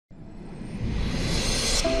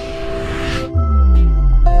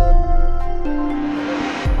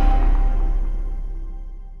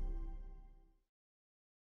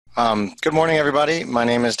Good morning, everybody. My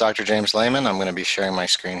name is Dr. James Lehman. I'm going to be sharing my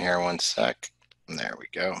screen here one sec. There we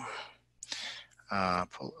go.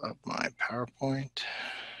 Pull up my PowerPoint.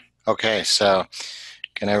 Okay, so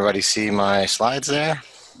can everybody see my slides there?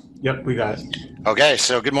 Yep, we got it. Okay,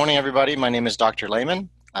 so good morning, everybody. My name is Dr. Lehman.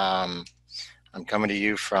 I'm coming to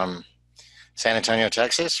you from San Antonio,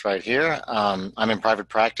 Texas, right here. I'm in private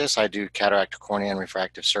practice. I do cataract, cornea, and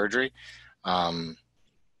refractive surgery.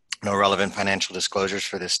 No relevant financial disclosures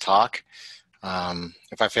for this talk.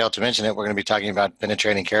 If I failed to mention it, we're going to be talking about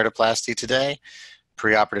penetrating keratoplasty today,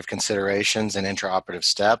 preoperative considerations and intraoperative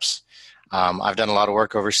steps. I've done a lot of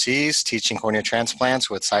work overseas teaching cornea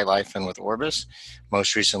transplants with SightLife and with Orbis,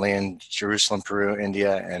 most recently in Jerusalem, Peru,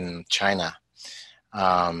 India, and China.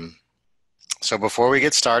 So before we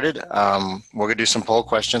get started, we're going to do some poll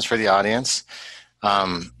questions for the audience.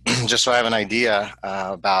 Just so I have an idea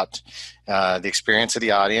about the experience of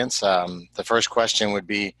the audience. The first question would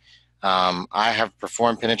be, I have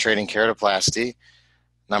performed penetrating keratoplasty.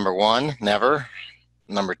 Number 1, never.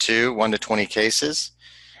 Number 2, 1 to 20 cases.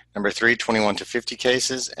 Number 3, 21 to 50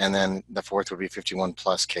 cases. And then the fourth would be 51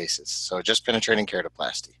 plus cases. So just penetrating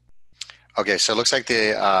keratoplasty. Okay, so it looks like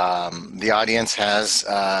the audience has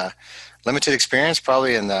limited experience,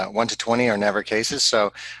 probably in the 1 to 20 or never cases.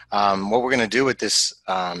 So what we're going to do with this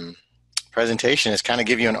presentation is kind of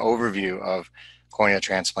give you an overview of cornea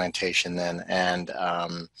transplantation then, and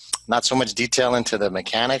not so much detail into the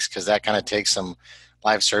mechanics because that kind of takes some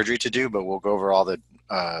live surgery to do, but we'll go over all the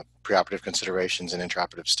preoperative considerations and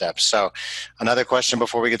intraoperative steps. So another question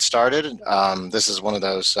before we get started, this is one of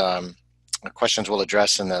those questions we'll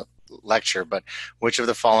address in the lecture, but which of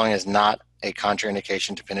the following is not a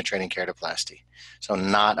contraindication to penetrating keratoplasty? So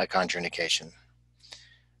not a contraindication.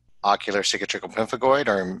 Ocular cicatricial pemphigoid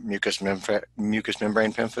or mucous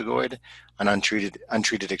membrane pemphigoid, an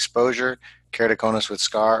untreated exposure, keratoconus with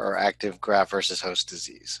scar, or active graft versus host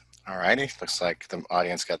disease. All righty, looks like the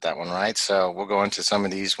audience got that one right. So we'll go into some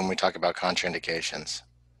of these when we talk about contraindications.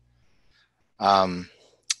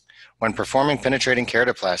 When performing penetrating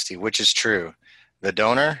keratoplasty, which is true? The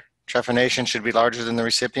donor trephination should be larger than the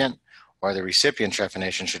recipient, or the recipient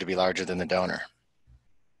trephination should be larger than the donor?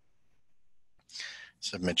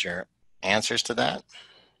 Submit your answers to that.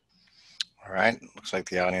 All right, looks like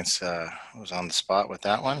the audience was on the spot with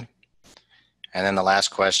that one. And then the last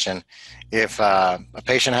question, if a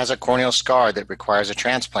patient has a corneal scar that requires a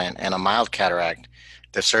transplant and a mild cataract,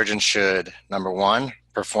 the surgeon should, number 1,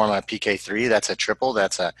 perform a PK3, that's a triple,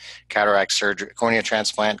 that's a cataract surgery, cornea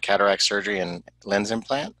transplant, cataract surgery, and lens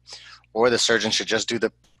implant, or the surgeon should just do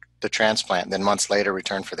the transplant, then months later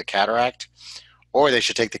return for the cataract, or they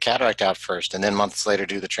should take the cataract out first and then months later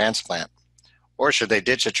do the transplant, or should they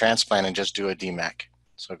ditch a transplant and just do a DMEC?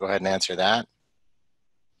 So go ahead and answer that.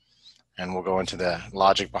 And we'll go into the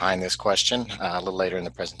logic behind this question a little later in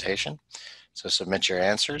the presentation. So submit your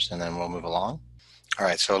answers and then we'll move along. All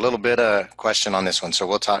right, so a little bit of question on this one. So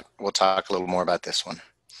we'll talk a little more about this one.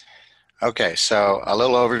 Okay, so a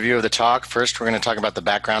little overview of the talk. First, we're going to talk about the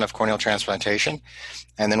background of corneal transplantation,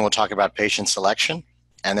 and then we'll talk about patient selection,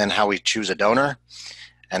 and then how we choose a donor,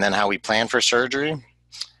 and then how we plan for surgery,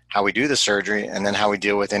 how we do the surgery, and then how we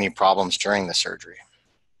deal with any problems during the surgery.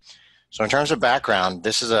 So in terms of background,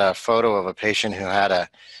 this is a photo of a patient who had a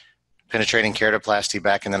penetrating keratoplasty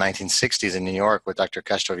back in the 1960s in New York with Dr.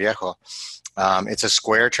 Castroviejo. It's a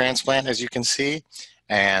square transplant, as you can see,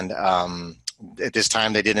 and at this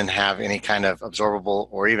time they didn't have any kind of absorbable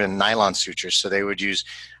or even nylon sutures, so they would use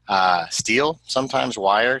steel, sometimes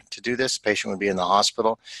wire, to do this. The patient would be in the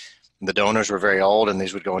hospital. The donors were very old, and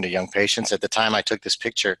these would go into young patients. At the time I took this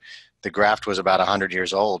picture, the graft was about 100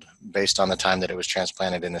 years old based on the time that it was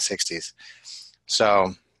transplanted in the 60s.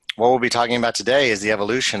 So what we'll be talking about today is the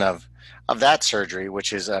evolution of that surgery,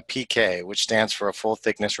 which is a PK, which stands for a full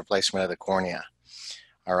thickness replacement of the cornea.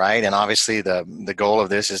 All right, and obviously the goal of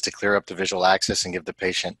this is to clear up the visual axis and give the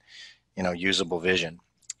patient, usable vision.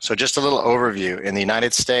 So just a little overview. In the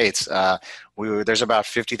United States, there's about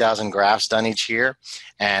 50,000 grafts done each year.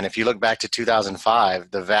 And if you look back to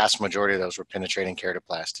 2005, the vast majority of those were penetrating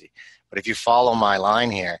keratoplasty. But if you follow my line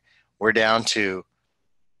here, we're down to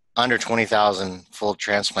under 20,000 full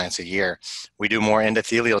transplants a year. We do more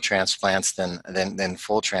endothelial transplants than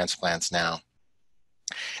full transplants now.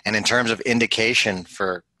 And in terms of indication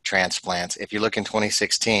for transplants, if you look in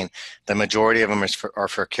 2016, the majority of them are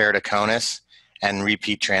for keratoconus and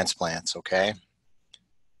repeat transplants, okay?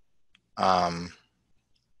 When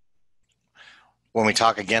we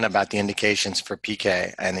talk again about the indications for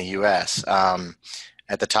PK in the US,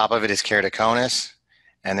 at the top of it is keratoconus,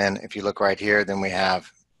 and then if you look right here, then we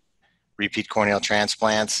have repeat corneal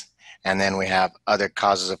transplants, And then we have other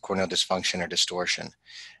causes of corneal dysfunction or distortion.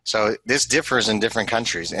 So this differs in different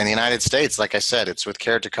countries. In the United States, like I said, it's with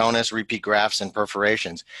keratoconus, repeat grafts, and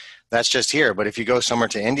perforations. That's just here. But if you go somewhere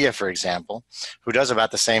to India, for example, who does about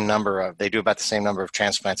the same number of, they do about the same number of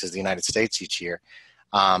transplants as the United States each year.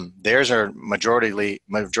 Theirs are majority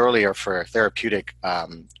are for therapeutic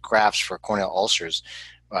grafts for corneal ulcers,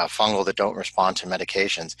 fungal that don't respond to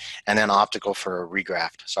medications, and then optical for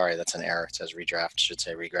regraft. Sorry, that's an error. It says redraft, it should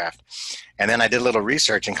say regraft. And then I did a little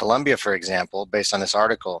research in Colombia, for example, based on this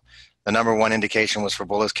article. The number one indication was for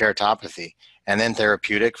bullous keratopathy, and then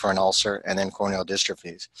therapeutic for an ulcer, and then corneal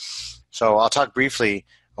dystrophies. So I'll talk briefly.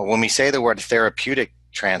 When we say the word therapeutic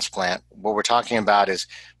transplant, what we're talking about is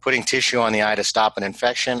putting tissue on the eye to stop an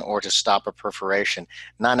infection or to stop a perforation,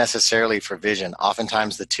 not necessarily for vision.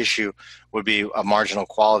 Oftentimes the tissue would be a marginal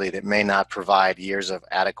quality that may not provide years of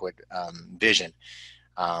adequate vision.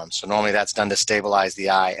 So normally that's done to stabilize the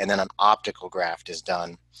eye, and then an optical graft is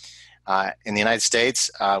done. In the United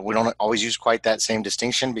States, we don't always use quite that same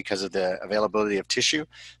distinction because of the availability of tissue,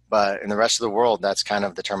 but in the rest of the world, that's kind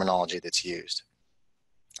of the terminology that's used.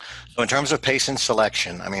 So in terms of patient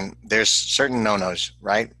selection, I mean, there's certain no-nos,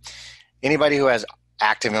 right? Anybody who has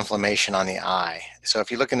active inflammation on the eye. So if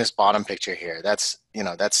you look in this bottom picture here, that's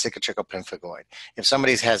cicatricial pemphigoid. If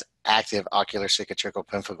somebody has active ocular cicatricial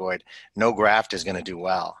pemphigoid, no graft is going to do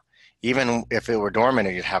well. Even if it were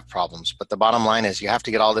dormant, you'd have problems. But the bottom line is you have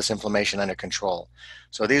to get all this inflammation under control.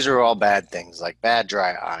 So these are all bad things like bad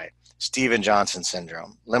dry eye, Stevens-Johnson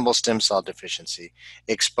syndrome, limbal stem cell deficiency,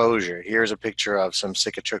 exposure. Here's a picture of some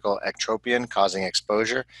cicatricial ectropion causing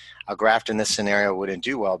exposure. A graft in this scenario wouldn't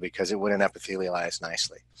do well because it wouldn't epithelialize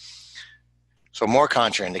nicely. So more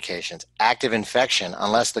contraindications, active infection,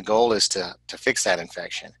 unless the goal is to fix that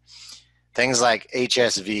infection. Things like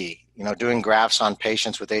HSV, doing grafts on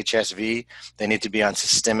patients with HSV, they need to be on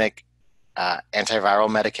systemic antiviral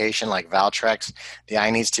medication like Valtrex. The eye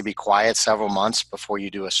needs to be quiet several months before you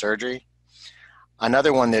do a surgery.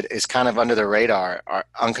 Another one that is kind of under the radar are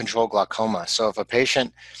uncontrolled glaucoma. So if a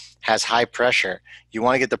patient has high pressure, you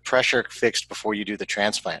want to get the pressure fixed before you do the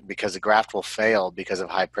transplant because the graft will fail because of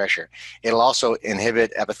high pressure. It'll also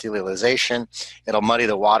inhibit epithelialization. It'll muddy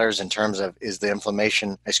the waters in terms of is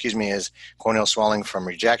corneal swelling from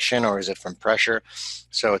rejection or is it from pressure?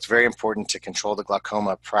 So it's very important to control the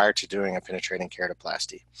glaucoma prior to doing a penetrating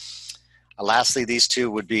keratoplasty. Lastly, these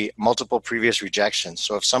two would be multiple previous rejections.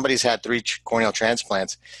 So if somebody's had 3 corneal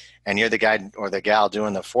transplants and you're the guy or the gal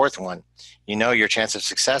doing the 4th one, your chance of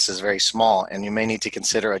success is very small, and you may need to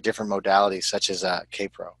consider a different modality such as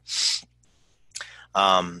K-Pro.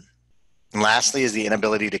 And lastly is the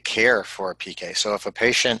inability to care for a PK. So if a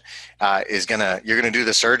patient you're gonna do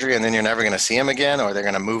the surgery and then you're never gonna see him again, or they're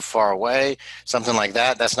gonna move far away, something like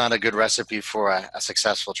that, that's not a good recipe for a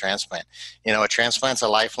successful transplant. A transplant's a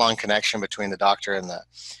lifelong connection between the doctor and the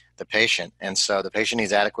patient. And so the patient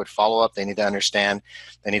needs adequate follow-up. They need to understand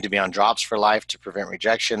they need to be on drops for life to prevent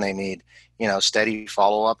rejection. They need, steady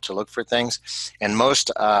follow-up to look for things. And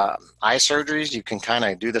most eye surgeries, you can kind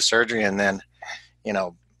of do the surgery and then,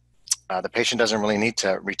 the patient doesn't really need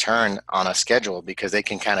to return on a schedule because they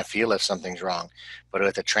can kind of feel if something's wrong. But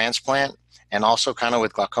with a transplant and also kind of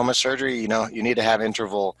with glaucoma surgery, you need to have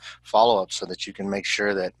interval follow-up so that you can make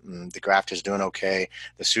sure that the graft is doing okay,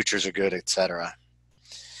 the sutures are good, etc.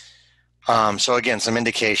 So again, some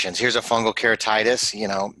indications. Here's a fungal keratitis.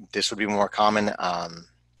 This would be more common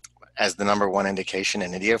as the number 1 indication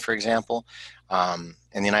in India, for example.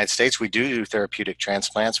 In the United States, we do therapeutic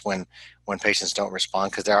transplants when patients don't respond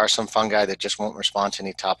because there are some fungi that just won't respond to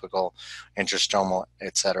any topical, intrastromal,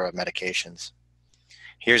 etc. medications.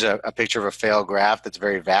 Here's a picture of a failed graft that's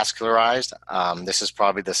very vascularized. This is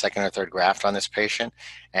probably the 2nd or 3rd graft on this patient,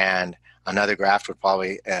 and another graft would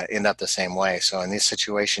probably end up the same way. So in this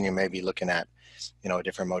situation, you may be looking at, a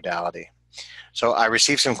different modality. So I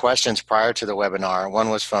received some questions prior to the webinar. One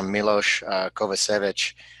was from Milos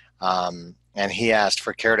Kovacevic, and he asked,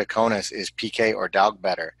 for keratoconus, is PK or DALK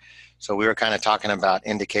better? So we were kind of talking about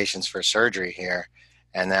indications for surgery here,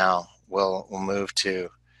 and now we'll move to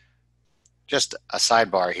just a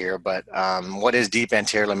sidebar here, but what is deep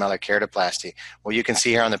anterior lamellar keratoplasty? Well, you can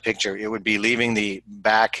see here on the picture, it would be leaving the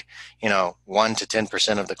back, 1 to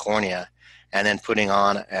 10% of the cornea, and then putting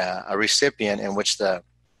on a recipient in which the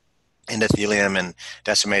endothelium and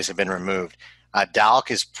descemet's have been removed. DALK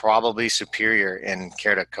is probably superior in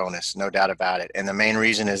keratoconus, no doubt about it. And the main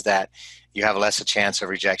reason is that you have less a chance of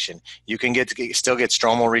rejection. You can still get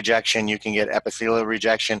stromal rejection, you can get epithelial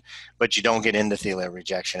rejection, but you don't get endothelial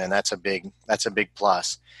rejection, and that's a big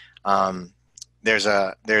plus.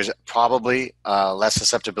 there's probably less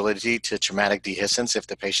susceptibility to traumatic dehiscence if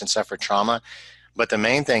the patient suffered trauma. But the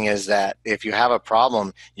main thing is that if you have a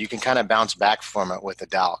problem, you can kind of bounce back from it with the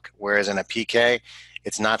DALC. Whereas in a PK,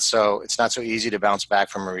 it's not so easy to bounce back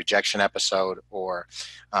from a rejection episode or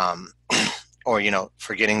or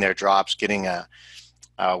forgetting their drops, getting a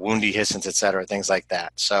wound dehiscence, et cetera, things like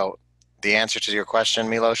that. So the answer to your question,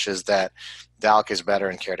 Milos, is that DALC is better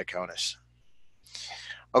in keratoconus.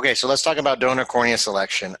 Okay, so let's talk about donor cornea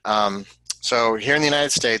selection. So here in the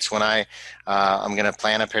United States, when I'm going to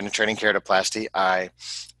plan a penetrating keratoplasty, I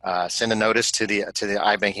send a notice to the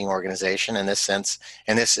eye banking organization. In this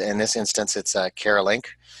instance, it's CareLink,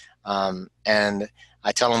 and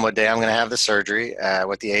I tell them what day I'm going to have the surgery,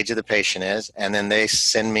 what the age of the patient is, and then they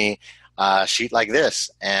send me a sheet like this.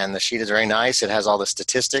 And the sheet is very nice. It has all the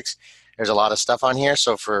statistics. There's a lot of stuff on here.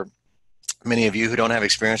 So for many of you who don't have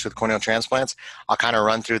experience with corneal transplants, I'll kind of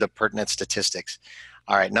run through the pertinent statistics.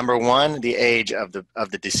 All right, number one, the age of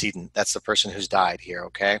the decedent. That's the person who's died here,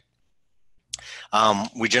 okay?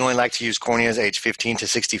 We generally like to use corneas age 15 to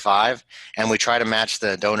 65, and we try to match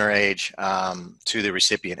the donor age to the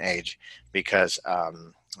recipient age because,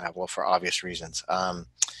 well, for obvious reasons.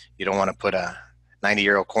 You don't want to put a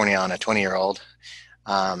 90-year-old cornea on a 20-year-old.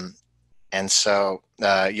 And so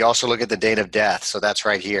you also look at the date of death. So that's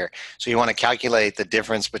right here. So you want to calculate the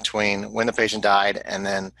difference between when the patient died and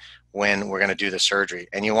then when we're going to do the surgery.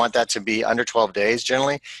 And you want that to be under 12 days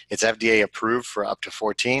generally. It's FDA approved for up to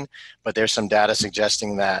 14, but there's some data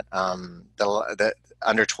suggesting that that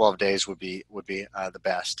under 12 days would be the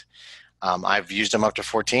best. I've used them up to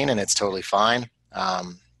 14 and it's totally fine.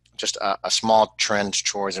 Just a small trend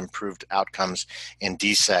towards improved outcomes in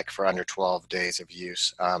DSEC for under 12 days of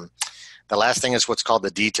use. The last thing is what's called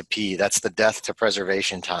the D to P. That's the death to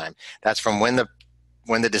preservation time. That's from when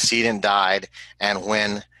the decedent died and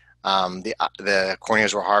when the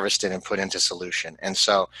corneas were harvested and put into solution. And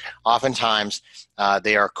so oftentimes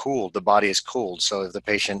they are cooled, the body is cooled. So if the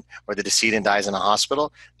patient or the decedent dies in a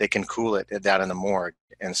hospital, they can cool it down in the morgue.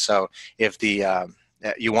 And so if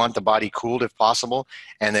you want the body cooled if possible,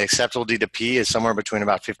 and the acceptable D to P is somewhere between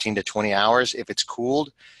about 15 to 20 hours. If it's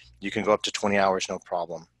cooled, you can go up to 20 hours, no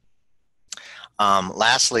problem.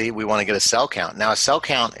 Lastly, we want to get a cell count. Now, a cell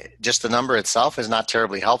count, just the number itself is not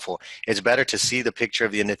terribly helpful. It's better to see the picture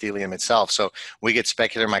of the endothelium itself. So we get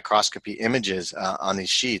specular microscopy images on these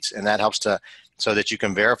sheets, and that helps so that you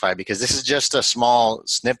can verify, because this is just a small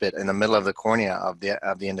snippet in the middle of the cornea of the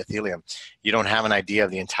endothelium. You don't have an idea of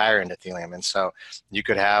the entire endothelium, and so you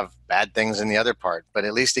could have bad things in the other part, but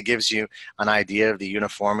at least it gives you an idea of the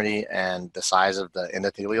uniformity and the size of the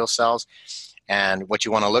endothelial cells. And what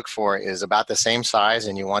you want to look for is about the same size,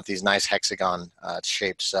 and you want these nice hexagon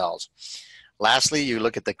shaped cells. Lastly, you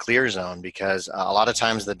look at the clear zone, because a lot of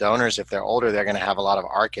times the donors, if they're older, they're going to have a lot of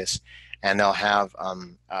arcus, and they'll have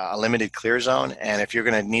a limited clear zone. And if you're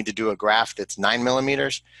going to need to do a graft that's 9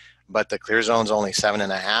 millimeters, but the clear zone's only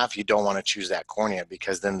 7.5, you don't want to choose that cornea,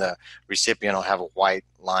 because then the recipient will have white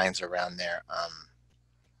lines around their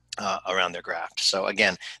graft. So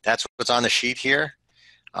again, that's what's on the sheet here.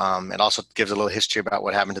 It also gives a little history about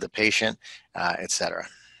what happened to the patient, etc.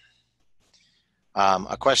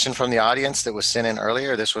 A question from the audience that was sent in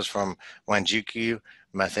earlier, this was from Wanjiku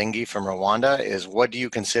Mathengi from Rwanda, is what do you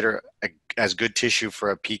consider as good tissue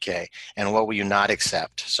for a PK, and what will you not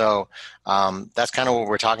accept? So that's kind of what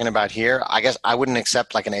we're talking about here. I guess I wouldn't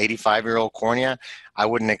accept like an 85-year-old cornea. I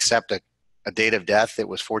wouldn't accept a date of death that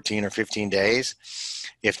was 14 or 15 days.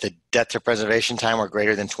 If the death to preservation time were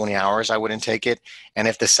greater than 20 hours, I wouldn't take it. And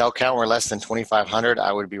if the cell count were less than 2,500,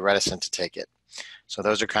 I would be reticent to take it. So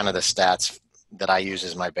those are kind of the stats that I use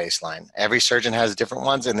as my baseline. Every surgeon has different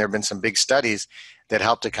ones, and there have been some big studies that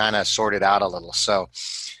help to kind of sort it out a little. So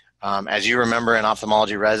as you remember in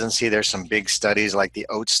ophthalmology residency, there's some big studies like the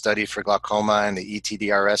OATS study for glaucoma and the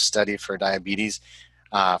ETDRS study for diabetes,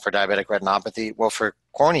 for diabetic retinopathy. Well, for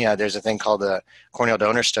cornea, there's a thing called the corneal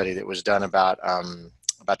donor study that was done about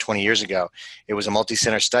 20 years ago. It was a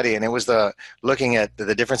multi-center study, and it was looking at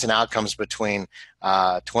the difference in outcomes between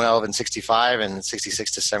 12 and 65 and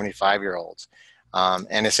 66 to 75-year-olds.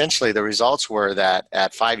 And essentially the results were that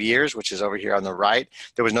at 5 years, which is over here on the right,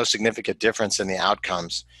 there was no significant difference in the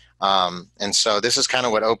outcomes. And so this is kind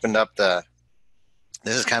of what opened up the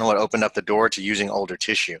door to using older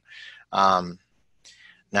tissue.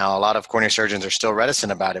 Now, a lot of cornea surgeons are still reticent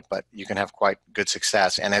about it, but you can have quite good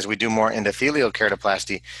success. And as we do more endothelial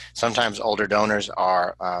keratoplasty, sometimes older donors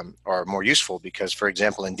are more useful because, for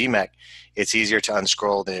example, in DMEC, it's easier to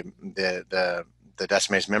unscroll the the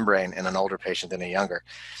Descemet's membrane in an older patient than a younger.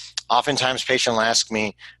 Oftentimes patients will ask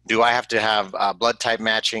me, do I have to have blood type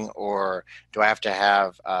matching, or do I have to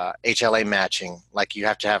have HLA matching like you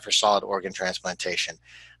have to have for solid organ transplantation?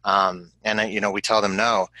 And we tell them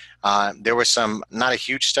no. There was not a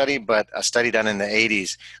huge study, but a study done in the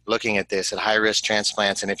 80s looking at this at high-risk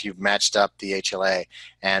transplants, and if you've matched up the HLA,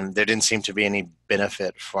 and there didn't seem to be any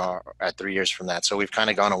benefit at 3 years from that. So we've kind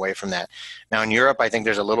of gone away from that. Now in Europe, I think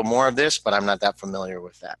there's a little more of this, but I'm not that familiar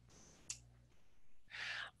with that.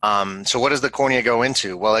 So what does the cornea go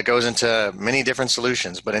into? Well, it goes into many different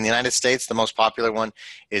solutions, but in the United States, the most popular one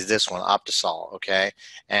is this one, Optisol, okay?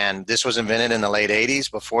 And this was invented in the late 80s.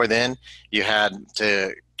 Before then, you had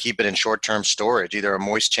to keep it in short-term storage, either a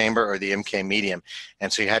moist chamber or the MK medium.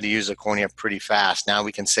 And so you had to use the cornea pretty fast. Now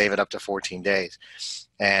we can save it up to 14 days.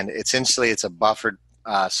 And essentially, it's a buffered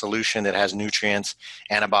solution that has nutrients,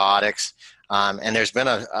 antibiotics, and there's been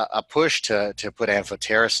a push to put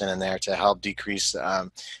amphotericin in there to help decrease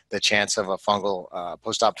the chance of a fungal,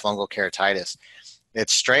 post-op fungal keratitis.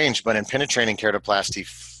 It's strange, but in penetrating keratoplasty,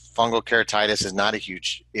 fungal keratitis is not a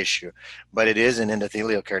huge issue, but it is in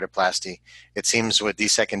endothelial keratoplasty. It seems with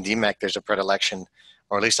DSEC and DMEC, there's a predilection,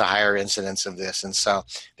 or at least a higher incidence of this. And so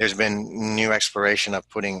there's been new exploration of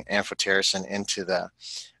putting amphotericin into the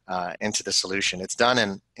solution. It's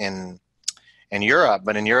done in Europe,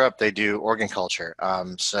 but in Europe they do organ culture,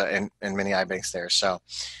 so in many eye banks there. So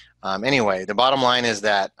anyway, the bottom line is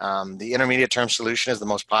that the intermediate term solution is the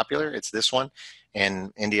most popular. It's this one.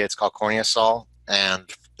 In India, it's called Corneasol, and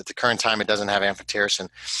at the current time, it doesn't have amphotericin,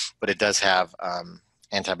 but it does have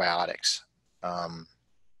antibiotics.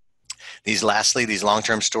 These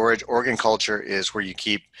long-term storage, organ culture is where you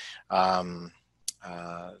keep the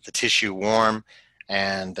tissue warm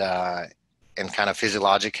and in kind of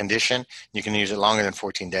physiologic condition. You can use it longer than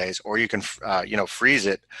 14 days, or you can freeze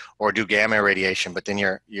it or do gamma irradiation, but then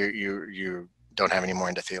you don't have any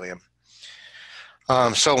more endothelium.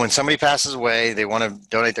 So when somebody passes away, they want to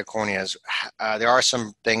donate their corneas. There are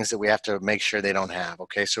some things that we have to make sure they don't have.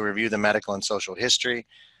 Okay, so review the medical and social history,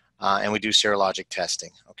 and we do serologic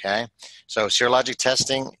testing. Okay, so serologic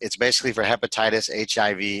testing, it's basically for hepatitis,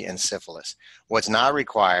 HIV, and syphilis. What's not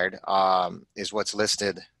required is what's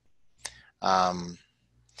listed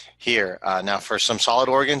here. Now for some solid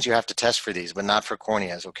organs, you have to test for these, but not for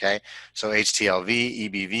corneas, okay? So HTLV,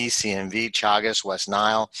 EBV, CMV, Chagas, West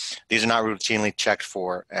Nile, these are not routinely checked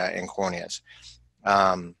for in corneas.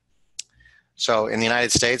 So in the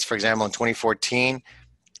United States, for example, in 2014,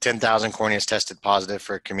 10,000 corneas tested positive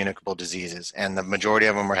for communicable diseases, and the majority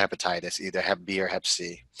of them were hepatitis, either Hep B or Hep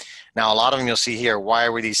C. Now, a lot of them you'll see here, why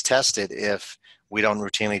were these tested if we don't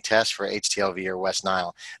routinely test for HTLV or West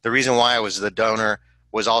Nile? The reason why was the donor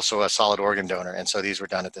was also a solid organ donor, and so these were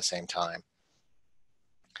done at the same time.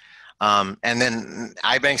 And then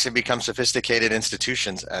eye banks have become sophisticated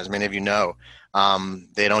institutions, as many of you know.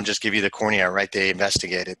 They don't just give you the cornea, right? They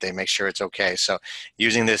investigate it. They make sure it's okay. So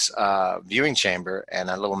using this viewing chamber and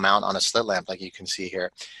a little mount on a slit lamp, like you can see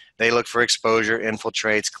here, they look for exposure,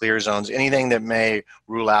 infiltrates, clear zones, anything that may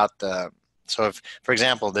rule out the. So if, for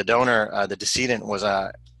example, the donor, the decedent was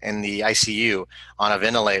in the ICU on a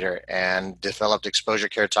ventilator and developed exposure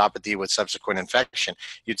keratopathy with subsequent infection,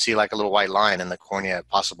 you'd see like a little white line in the cornea,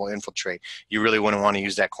 possible infiltrate. You really wouldn't want to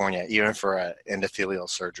use that cornea, even for an endothelial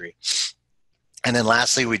surgery. And then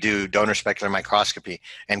lastly, we do donor specular microscopy.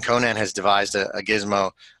 And Conan has devised a gizmo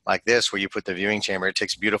like this where you put the viewing chamber. It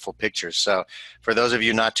takes beautiful pictures. So for those of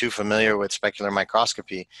you not too familiar with specular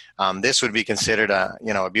microscopy, this would be considered a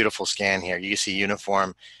beautiful scan here. You see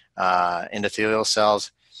uniform endothelial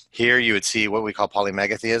cells. Here you would see what we call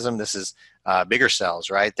polymegatheism. This is bigger cells,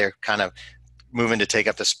 right? They're kind of moving to take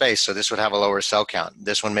up the space. So this would have a lower cell count.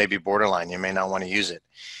 This one may be borderline. You may not want to use it.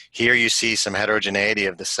 Here you see some heterogeneity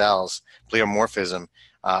of the cells, pleomorphism,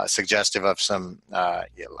 suggestive of some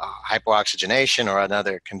hypooxygenation or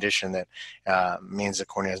another condition that means the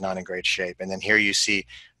cornea is not in great shape. And then here you see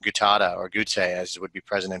gutata or gute, as would be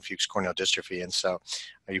present in Fuchs corneal dystrophy. And so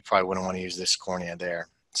you probably wouldn't want to use this cornea there.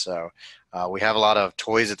 So we have a lot of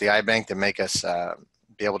toys at the eye bank that make us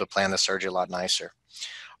be able to plan the surgery a lot nicer.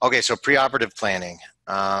 Okay, so preoperative planning.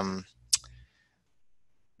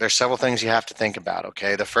 There's several things you have to think about,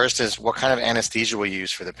 okay? The first is what kind of anesthesia we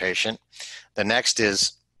use for the patient. The next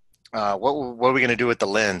is what are we going to do with the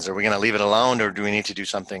lens? Are we going to leave it alone, or do we need to do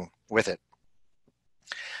something with it?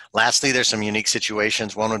 Lastly, there's some unique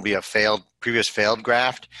situations. One would be a previous failed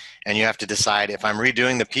graft, and you have to decide, if I'm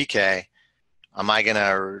redoing the PK, am I going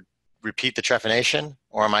to repeat the trephination,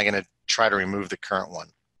 or am I going to try to remove the current one?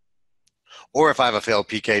 Or if I have a failed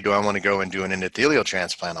PK, do I want to go and do an endothelial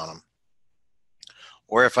transplant on them?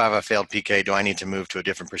 Or if I have a failed PK, do I need to move to a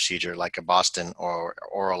different procedure like a Boston or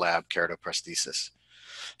oral lab keratoprosthesis?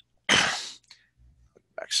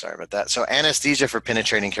 Sorry about that. So anesthesia for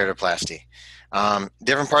penetrating keratoplasty.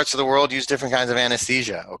 Different parts of the world use different kinds of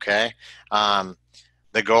anesthesia, okay?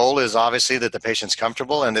 The goal is obviously that the patient's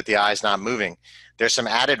comfortable and that the eye is not moving. There's some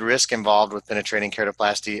added risk involved with penetrating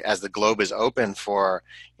keratoplasty as the globe is open for,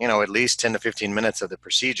 at least 10 to 15 minutes of the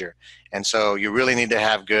procedure. And so you really need to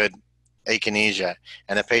have good akinesia,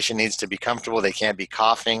 and the patient needs to be comfortable. They can't be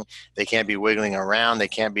coughing. They can't be wiggling around. They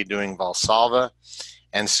can't be doing Valsalva.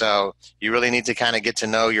 And so you really need to kind of get to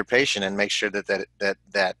know your patient and make sure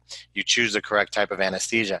that you choose the correct type of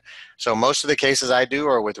anesthesia. So most of the cases I do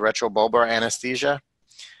are with retrobulbar anesthesia.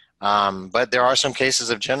 But there are some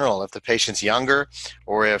cases of general. If the patient's younger,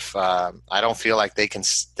 or if I don't feel like they can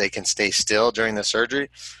stay still during the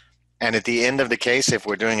surgery, and at the end of the case, if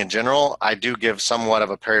we're doing a general, I do give somewhat of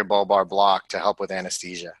a peribulbar block to help with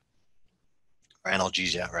anesthesia, or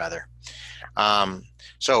analgesia rather.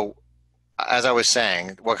 So as I was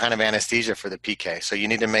saying, what kind of anesthesia for the PK? So you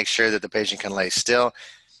need to make sure that the patient can lay still.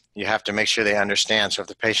 You have to make sure they understand. So if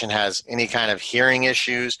the patient has any kind of hearing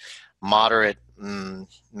issues, moderate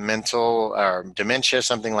mental or dementia,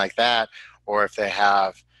 something like that, or if they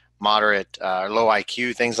have moderate low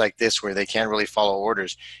IQ, things like this where they can't really follow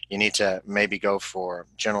orders, you need to maybe go for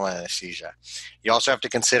general anesthesia. You also have to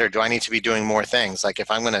consider, do I need to be doing more things? Like if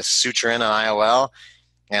I'm going to suture in an IOL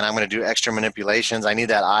and I'm going to do extra manipulations, I need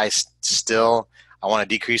that eye still. I want to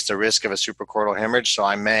decrease the risk of a suprachoroidal hemorrhage, so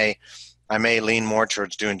I may lean more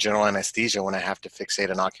towards doing general anesthesia when I have to fixate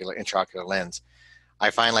an intraocular lens.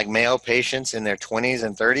 I find like male patients in their 20s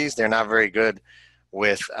and 30s, they're not very good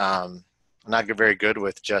with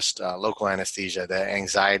just local anesthesia, the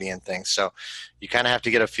anxiety and things. So you kind of have to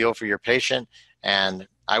get a feel for your patient. And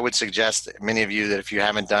I would suggest many of you that if you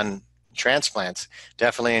haven't done transplants,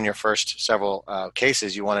 definitely in your first several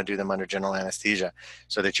cases, you want to do them under general anesthesia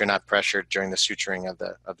so that you're not pressured during the suturing of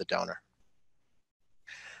the donor.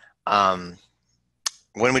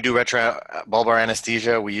 When we do retrobulbar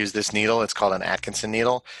anesthesia, we use this needle. It's called an Atkinson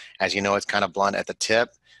needle. As you know, it's kind of blunt at the tip.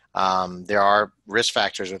 There are risk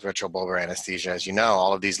factors with retrobulbar anesthesia, as you know,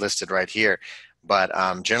 all of these listed right here. But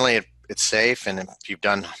generally, it's safe, and if you've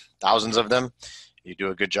done thousands of them, you do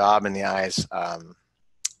a good job, and the eye is,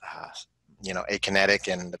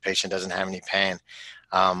 akinetic, and the patient doesn't have any pain.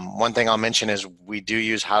 One thing I'll mention is we do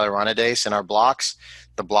use hyaluronidase in our blocks.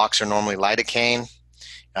 The blocks are normally lidocaine,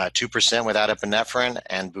 2% without epinephrine,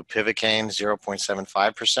 and bupivacaine,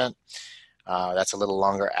 0.75%. That's a little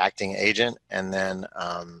longer acting agent. And then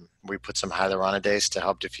we put some hyaluronidase to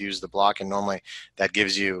help diffuse the block. And normally that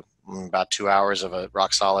gives you about 2 hours of a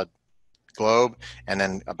rock solid globe and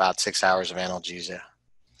then about 6 hours of analgesia.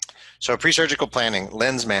 So pre-surgical planning,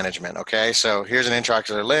 lens management, okay? So here's an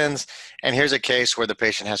intraocular lens, and here's a case where the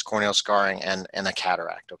patient has corneal scarring and a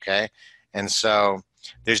cataract, okay? And so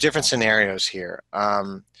there's different scenarios here.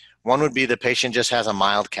 One would be the patient just has a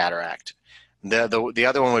mild cataract. The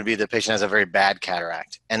other one would be the patient has a very bad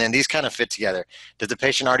cataract. And then these kind of fit together. Does the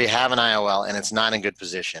patient already have an IOL and it's not in good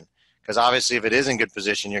position? Because obviously if it is in good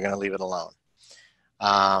position, you're going to leave it alone.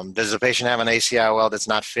 Does the patient have an ACIOL that's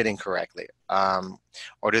not fitting correctly?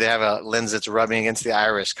 Or do they have a lens that's rubbing against the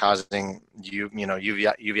iris causing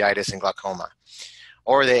uveitis and glaucoma?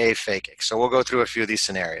 Or are they aphakic? So we'll go through a few of these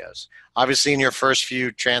scenarios. Obviously in your first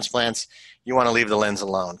few transplants, you want to leave the lens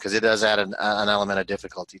alone because it does add an element of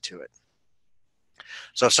difficulty to it.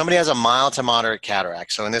 So if somebody has a mild to moderate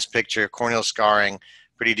cataract, so in this picture, corneal scarring,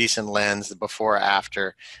 pretty decent lens, the before or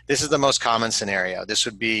after, this is the most common scenario. This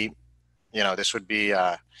would be, what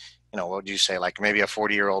would you say, like maybe a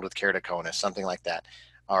 40-year-old with keratoconus, something like that,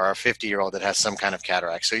 or a 50-year-old that has some kind of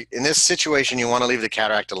cataract. So in this situation, you want to leave the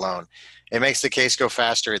cataract alone. It makes the case go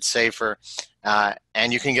faster, it's safer,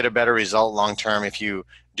 and you can get a better result long-term if you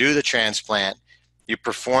do the transplant, you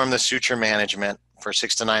perform the suture management for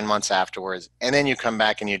 6 to 9 months afterwards, and then you come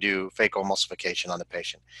back and you do phacoemulsification on the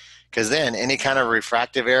patient. Because then any kind of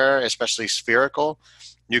refractive error, especially spherical,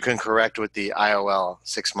 you can correct with the IOL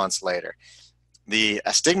 6 months later. The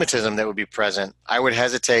astigmatism that would be present, I would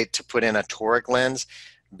hesitate to put in a toric lens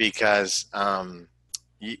because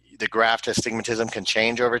the graft astigmatism can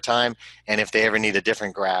change over time, and if they ever need a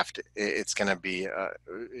different graft, it's going to be,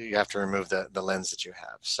 you have to remove the lens that you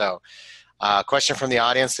have. So a question from the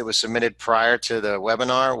audience that was submitted prior to the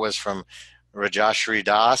webinar was from Rajashri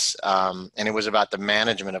Das, and it was about the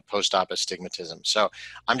management of post-op astigmatism. So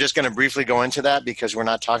I'm just going to briefly go into that because we're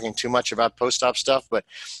not talking too much about post-op stuff, but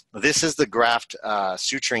this is the graft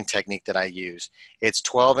suturing technique that I use. It's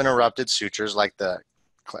 12 interrupted sutures like the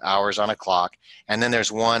hours on a clock, and then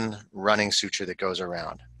there's one running suture that goes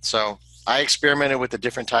around. So I experimented with a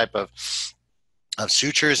different type of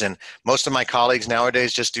sutures, and most of my colleagues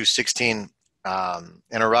nowadays just do 16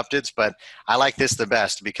 interrupteds, but I like this the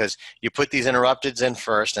best because you put these interrupteds in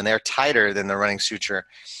first, and they're tighter than the running suture,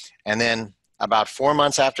 and then about 4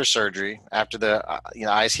 months after surgery, after the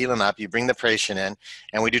eye's healing up, you bring the patient in,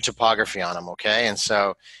 and we do topography on them, okay? And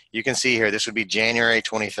so you can see here, this would be January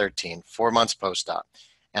 2013, 4 months post-op.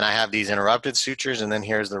 And I have these interrupted sutures, and then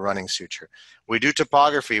here's the running suture. We do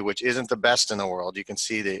topography, which isn't the best in the world. You can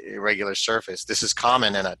see the irregular surface. This is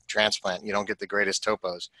common in a transplant. You don't get the greatest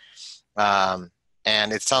topos.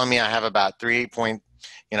 And it's telling me I have about 3.75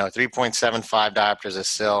 diopters of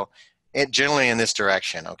cyl, generally in this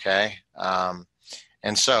direction, okay?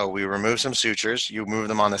 And so we remove some sutures. You move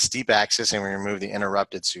them on the steep axis, and we remove the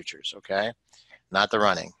interrupted sutures, okay? Not the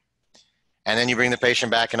running. And then you bring the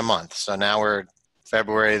patient back in a month. So now we're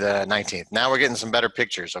February the 19th. Now we're getting some better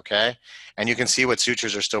pictures, okay? And you can see what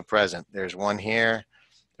sutures are still present. There's one here,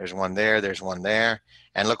 there's one there, there's one there.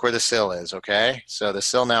 And look where the cyl is, okay? So the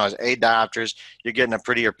cyl now is 8 diopters. You're getting a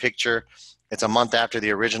prettier picture. It's a month after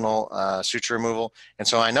the original suture removal. And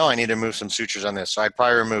so I know I need to move some sutures on this. So I'd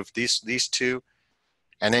probably remove these two,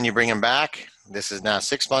 and then you bring them back. This is now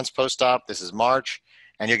 6 months post-op. This is March,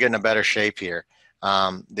 and you're getting a better shape here.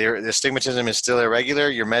 The astigmatism is still irregular.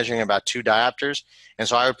 You're measuring about 2 diopters. And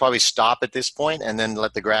so I would probably stop at this point and then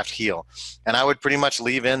let the graft heal. And I would pretty much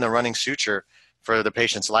leave in the running suture for the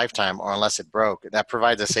patient's lifetime, or unless it broke. That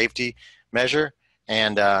provides a safety measure.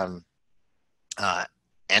 And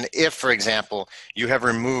if, for example, you have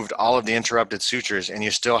removed all of the interrupted sutures and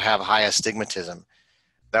you still have high astigmatism,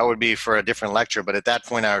 that would be for a different lecture. But at that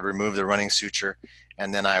point, I would remove the running suture,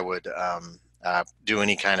 and then I would do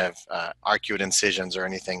any kind of arcuate incisions or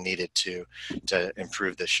anything needed to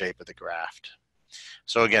improve the shape of the graft.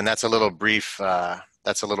 So again, that's a little brief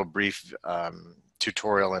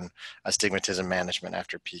tutorial in astigmatism management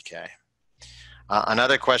after PK.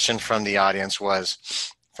 Another question from the audience was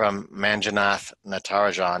from Manjanath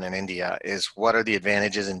Natarajan in India, is what are the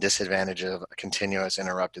advantages and disadvantages of continuous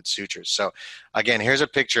interrupted sutures? So again, here's a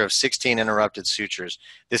picture of 16 interrupted sutures.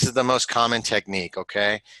 This is the most common technique,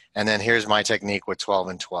 okay? And then here's my technique with 12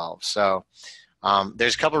 and 12. So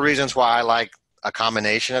there's a couple of reasons why I like a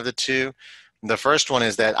combination of the two. The first one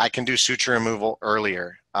is that I can do suture removal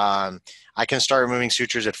earlier. I can start removing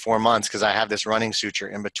sutures at 4 months because I have this running suture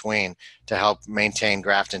in between to help maintain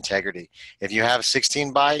graft integrity. If you have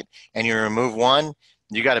 16 bite and you remove one,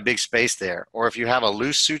 you got a big space there. Or if you have a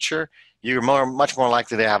loose suture, you're much more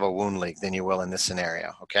likely to have a wound leak than you will in this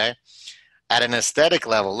scenario, okay? At an aesthetic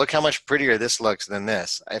level, look how much prettier this looks than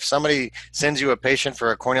this. If somebody sends you a patient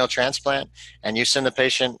for a corneal transplant and you send the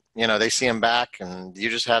patient, they see him back and you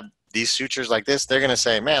just have these sutures like this, they're going to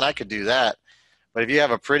say, man, I could do that. But if you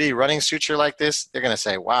have a pretty running suture like this, they're going to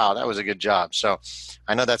say, wow, that was a good job. So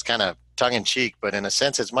I know that's kind of tongue-in-cheek, but in a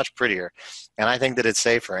sense, it's much prettier. And I think that it's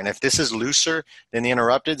safer. And if this is looser than the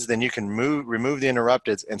interrupteds, then you can remove the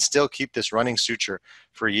interrupteds and still keep this running suture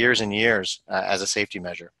for years and years as a safety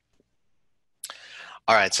measure.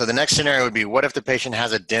 All right, so the next scenario would be, what if the patient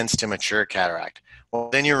has a dense to mature cataract? Well,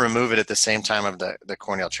 then you remove it at the same time of the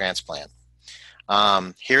corneal transplant.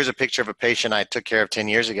 Here's a picture of a patient I took care of 10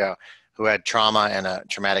 years ago who had trauma and a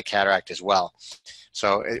traumatic cataract as well.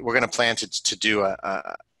 So we're going to plan to do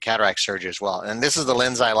a cataract surgery as well. And this is the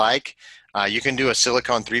lens I like. You can do a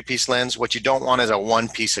silicone 3-piece lens. What you don't want is a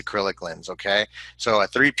 1-piece acrylic lens, okay? So a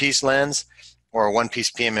 3-piece lens or a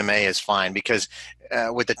 1-piece PMMA is fine, because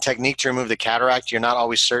with the technique to remove the cataract, you're not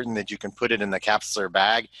always certain that you can put it in the capsular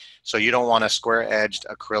bag. So you don't want a square-edged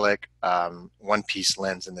acrylic 1-piece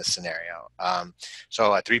lens in this scenario.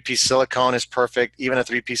 So a 3-piece silicone is perfect. Even a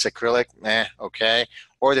 3-piece acrylic, okay.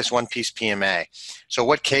 Or this 1-piece PMA. So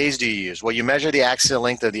what Ks do you use? Well, you measure the axial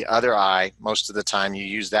length of the other eye. Most of the time you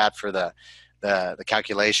use that for the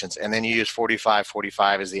calculations. And then you use 45.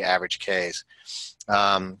 45 is the average Ks.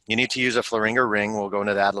 You need to use a Floringer ring. We'll go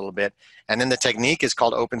into that a little bit. And then the technique is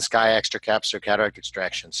called open sky extracapsular cataract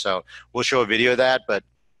extraction. So we'll show a video of that, but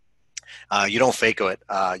you don't phaco it.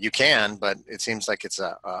 You can, but it seems like it's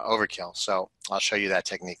a overkill. So I'll show you that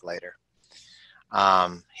technique later.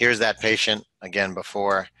 Here's that patient, again,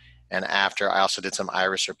 before and after. I also did some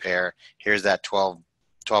iris repair. Here's that 12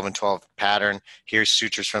 and 12 pattern. Here's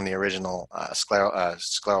sutures from the original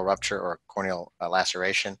scleral rupture or corneal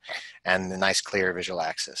laceration, and the nice clear visual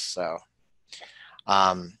axis. So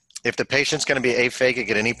if the patient's going to be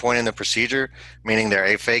aphakic at any point in the procedure, meaning they're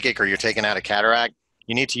aphakic or you're taking out a cataract,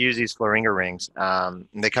 you need to use these Floringer rings.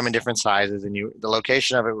 They come in different sizes, and the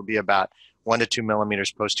location of it would be about 1 to 2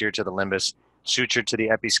 millimeters posterior to the limbus, sutured to the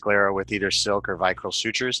episclera with either silk or vicryl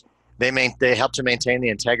sutures. They help to maintain the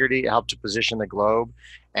integrity, help to position the globe,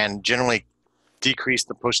 and generally decrease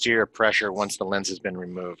the posterior pressure once the lens has been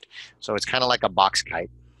removed. So it's kind of like a box kite.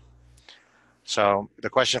 So the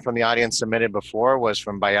question from the audience submitted before was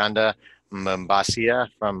from Bayanda Mbasia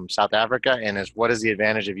from South Africa, and is, what is the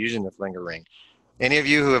advantage of using the flinger ring? Any of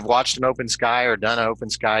you who have watched an open sky or done an open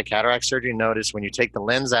sky cataract surgery notice when you take the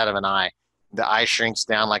lens out of an eye, the eye shrinks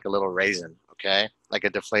down like a little raisin, okay? Like a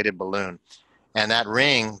deflated balloon. And that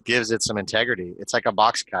ring gives it some integrity. It's like a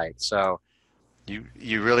box kite. So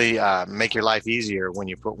you really make your life easier when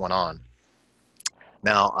you put one on.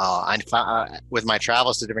 Now, with my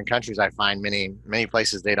travels to different countries, I find many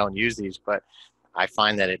places they don't use these, but I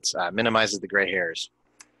find that it minimizes the gray hairs.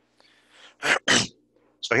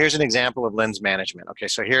 So here's an example of lens management. Okay,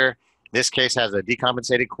 so here, this case has a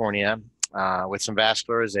decompensated cornea with some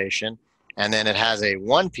vascularization, and then it has a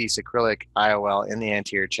one-piece acrylic IOL in the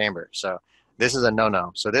anterior chamber. So this is a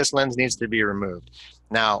no-no. So this lens needs to be removed.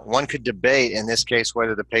 Now, one could debate in this case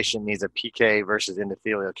whether the patient needs a PK versus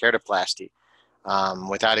endothelial keratoplasty.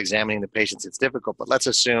 Without examining the patients, it's difficult, but let's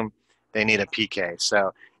assume they need a PK.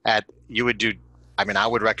 So I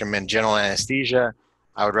would recommend general anesthesia.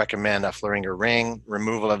 I would recommend a Floringer ring,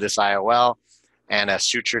 removal of this IOL, and a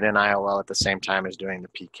sutured in IOL at the same time as doing the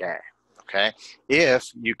PK, okay?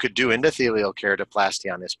 If you could do endothelial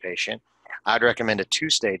keratoplasty on this patient, I'd recommend a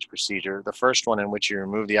two-stage procedure. The first one in which you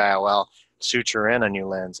remove the IOL, suture in a new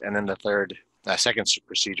lens, and then the second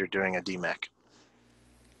procedure doing a DMEC.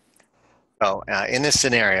 So in this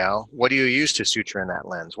scenario, what do you use to suture in that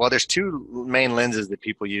lens? Well, there's two main lenses that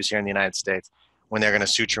people use here in the United States when they're going to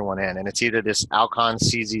suture one in, and it's either this Alcon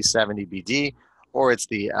CZ70BD or it's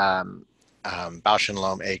the Bausch &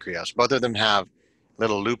 Lomb Acreos. Both of them have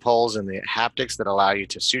little loopholes in the haptics that allow you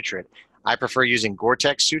to suture it. I prefer using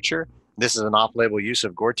Gore-Tex suture. This is an off-label use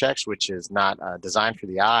of Gore-Tex, which is not designed for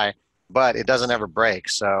the eye, but it doesn't ever break.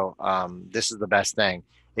 So this is the best thing.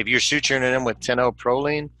 If you're suturing it in with 10-0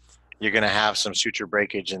 Prolene, you're going to have some suture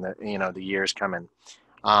breakage in the years coming.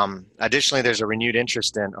 Additionally, there's a new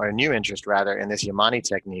interest in this Yamane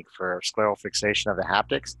technique for scleral fixation of the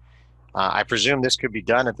haptics. I presume this could be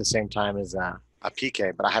done at the same time as a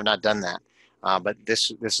PK, but I have not done that. But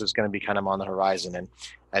this is going to be kind of on the horizon. And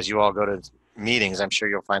as you all go to meetings, I'm sure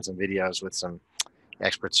you'll find some videos with some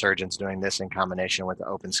expert surgeons doing this in combination with the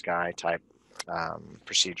open sky type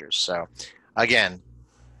procedures. So again,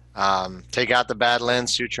 take out the bad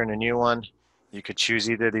lens, suture in a new one. You could choose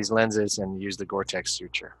either of these lenses and use the Gore-Tex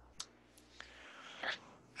suture.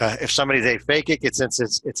 If somebody's aphakic,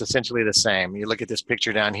 it's essentially the same. You look at this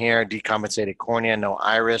picture down here, decompensated cornea, no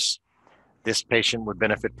iris. This patient would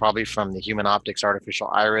benefit probably from the Human Optics artificial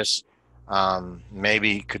iris.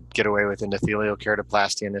 Maybe could get away with endothelial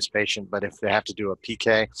keratoplasty in this patient, but if they have to do a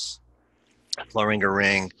PK, Floringer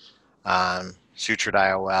ring, sutured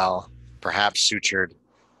IOL, perhaps sutured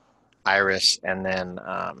iris, and then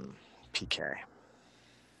PK.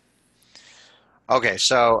 Okay,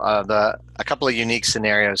 so a couple of unique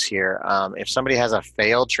scenarios here. If somebody has a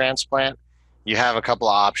failed transplant, you have a couple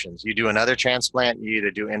of options. You do another transplant, you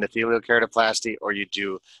either do endothelial keratoplasty or you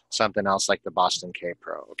do something else like the Boston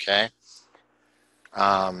K-Pro, okay?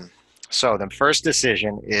 So the first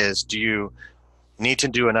decision is, do you need to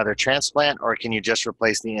do another transplant or can you just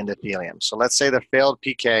replace the endothelium? So let's say the failed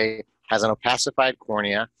PK has an opacified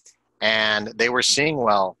cornea and they were seeing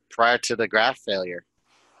well prior to the graft failure.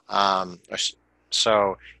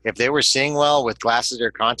 So if they were seeing well with glasses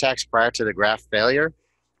or contacts prior to the graft failure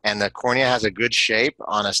and the cornea has a good shape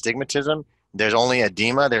on astigmatism, there's only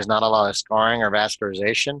edema, there's not a lot of scarring or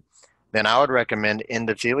vascularization, then I would recommend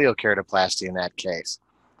endothelial keratoplasty in that case.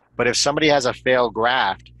 But if somebody has a failed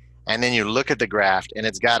graft and then you look at the graft and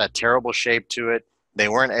it's got a terrible shape to it, they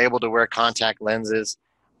weren't able to wear contact lenses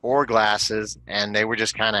or glasses and they were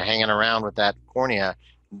just kind of hanging around with that cornea,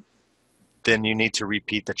 then you need to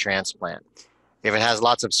repeat the transplant. If it has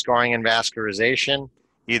lots of scarring and vascularization,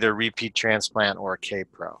 either repeat transplant or a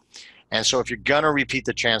K-Pro. And so if you're going to repeat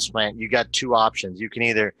the transplant, you got two options. You can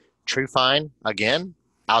either trifine again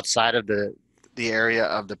outside of the area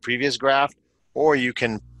of the previous graft, or you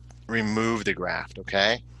can remove the graft,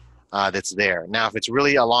 okay, that's there. Now, if it's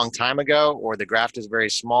really a long time ago or the graft is very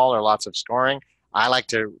small or lots of scarring, I like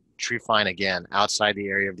to trifine again outside the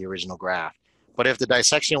area of the original graft. But if the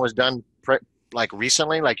dissection was done like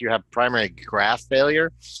recently, like you have primary graft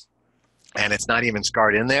failure and it's not even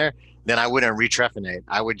scarred in there, then I wouldn't retrephinate.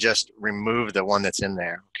 I would just remove the one that's in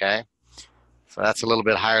there, okay? So that's a little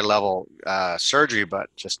bit higher level surgery, but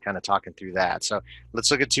just kind of talking through that. So let's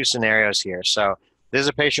look at two scenarios here. So This is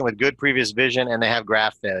a patient with good previous vision and they have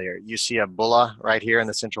graft failure. You see a bulla right here in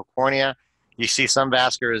the central cornea. You see some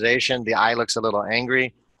vascularization. The eye looks a little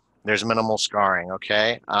angry. There's minimal scarring,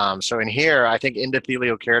 okay? So in here, I think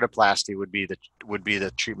endothelial keratoplasty would be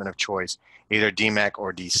the treatment of choice, either DMEC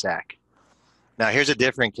or DSEC. Now here's a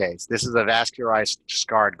different case. This is a vascularized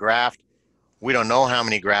scarred graft. We don't know how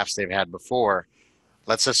many grafts they've had before.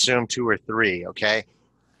 Let's assume 2 or 3, okay?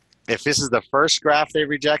 If this is the first graft they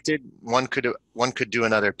rejected, one could do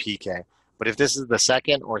another PK. But if this is the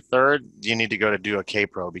second or third, you need to go to do a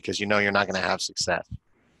K-Pro because you know you're not going to have success.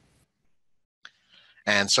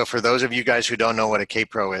 And so for those of you guys who don't know what a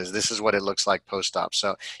K-Pro is, this is what it looks like post-op.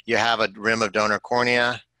 So you have a rim of donor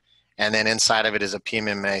cornea, and then inside of it is a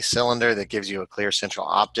PMMA cylinder that gives you a clear central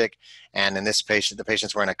optic. And in this patient, the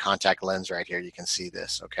patient's wearing a contact lens right here. You can see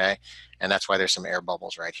this, okay? And that's why there's some air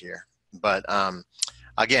bubbles right here. But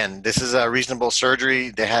again, this is a reasonable surgery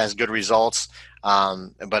that has good results,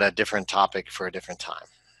 but a different topic for a different time.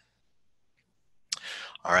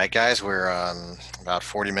 All right, guys, we're about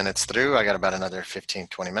 40 minutes through. I got about another 15,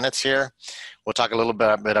 20 minutes here. We'll talk a little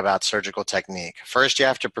bit about surgical technique. First, you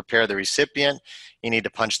have to prepare the recipient. You need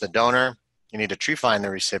to punch the donor. You need to trephine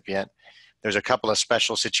the recipient. There's a couple of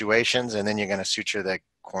special situations, and then you're going to suture the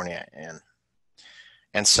cornea in.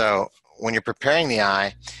 And so when you're preparing the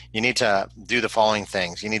eye, you need to do the following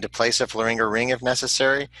things. You need to place a Floringer ring if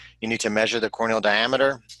necessary. You need to measure the corneal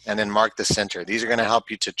diameter and then mark the center. These are going to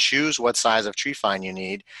help you to choose what size of trephine you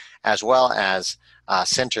need, as well as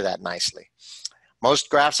center that nicely.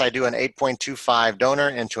 Most grafts, I do an 8.25 donor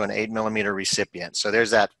into an 8 millimeter recipient. So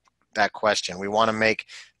there's that question. We want to make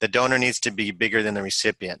the donor needs to be bigger than the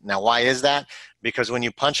recipient. Now, why is that? Because when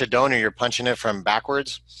you punch a donor, you're punching it from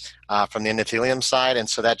backwards, from the endothelium side, and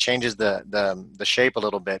so that changes the shape a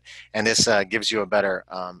little bit, and this gives you a better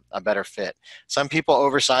fit. Some people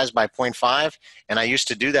oversize by 0.5, and I used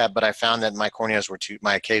to do that, but I found that my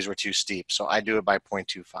Ks were too steep, so I do it by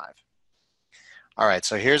 0.25. All right,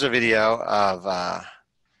 so here's a video of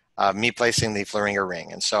me placing the Floringer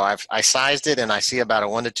ring. And so I sized it and I see about a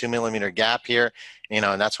 1 to 2 millimeter gap here,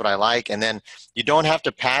 and that's what I like. And then you don't have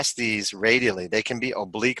to pass these radially. They can be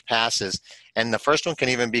oblique passes. And the first one can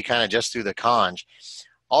even be kind of just through the conj.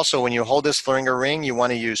 Also, when you hold this Floringer ring, you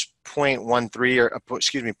want to use 0.3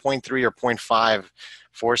 or 0.5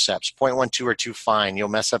 forceps, 0.12 or too fine. You'll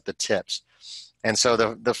mess up the tips. And so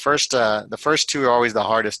the first two are always the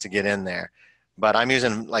hardest to get in there. But I'm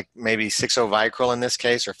using like maybe 6.0 Vicryl in this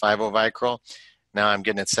case, or 5.0 Vicryl. Now I'm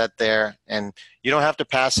getting it set there. And you don't have to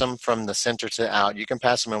pass them from the center to out. You can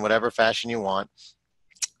pass them in whatever fashion you want.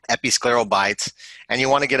 Episcleral bites. And you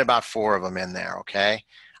want to get about 4 of them in there, okay?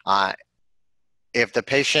 If the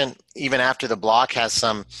patient, even after the block, has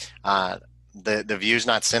some, the view's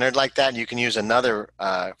not centered like that, you can use another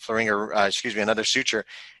another suture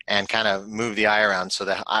and kind of move the eye around so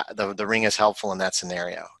that the ring is helpful in that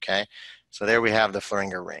scenario, okay? So there we have the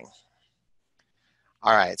Floringer ring.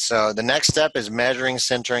 All right, so the next step is measuring,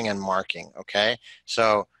 centering, and marking, okay?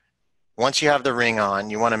 So once you have the ring on,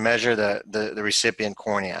 you want to measure the recipient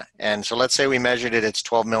cornea. And so let's say we measured it, it's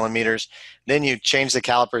 12 millimeters. Then you change the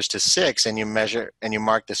calipers to 6 and you measure and you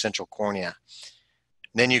mark the central cornea.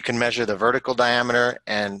 Then you can measure the vertical diameter,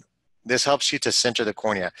 and this helps you to center the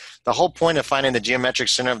cornea. The whole point of finding the geometric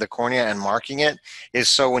center of the cornea and marking it is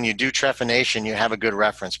so when you do trephination, you have a good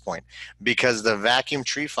reference point, because the vacuum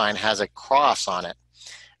trephine has a cross on it.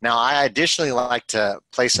 Now, I additionally like to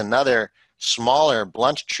place another smaller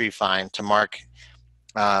blunt trephine to mark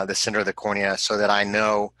the center of the cornea so that I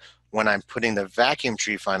know when I'm putting the vacuum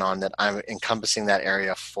trephine on that I'm encompassing that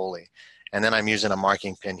area fully. And then I'm using a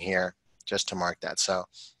marking pin here just to mark that. So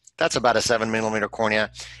that's about a 7 millimeter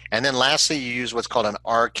cornea. And then lastly, you use what's called an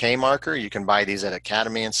RK marker. You can buy these at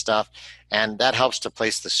Academy and stuff. And that helps to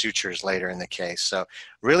place the sutures later in the case. So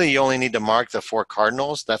really, you only need to mark the 4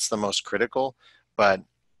 cardinals. That's the most critical. But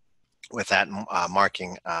with that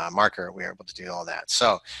marker, we are able to do all that.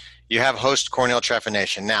 So you have host corneal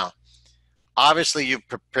trephination. Now, obviously, you've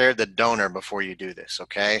prepared the donor before you do this,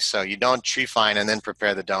 okay? So you don't trephine and then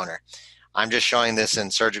prepare the donor. I'm just showing this in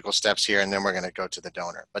surgical steps here, and then we're going to go to the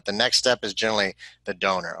donor. But the next step is generally the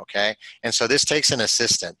donor, okay? And so this takes an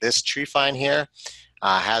assistant. This trephine here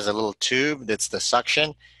has a little tube that's the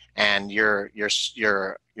suction, and your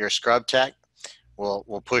scrub tech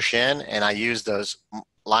will push in, and I use those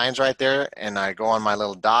lines right there, and I go on my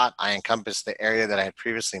little dot. I encompass the area that I had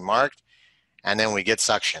previously marked, and then we get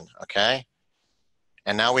suction, okay?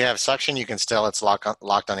 And now we have suction. You can still, it's locked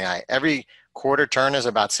on the eye. Every quarter turn is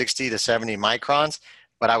about 60 to 70 microns,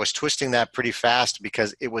 but I was twisting that pretty fast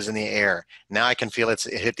because it was in the air. Now I can feel it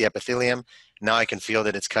hit the epithelium. Now I can feel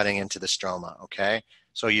that it's cutting into the stroma, okay?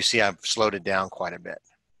 So you see I've slowed it down quite a bit.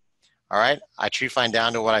 All right, I tree fine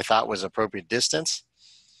down to what I thought was appropriate distance.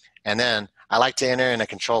 And then I like to enter in a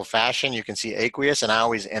controlled fashion. You can see aqueous, and I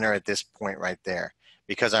always enter at this point right there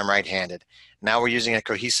because I'm right-handed. Now we're using a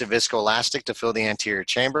cohesive viscoelastic to fill the anterior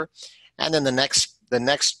chamber. And then the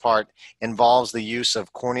next part involves the use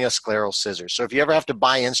of corneoscleral scissors. So if you ever have to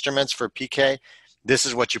buy instruments for PK, this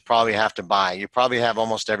is what you probably have to buy. You probably have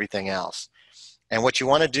almost everything else. And what you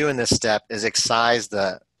want to do in this step is excise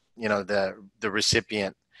the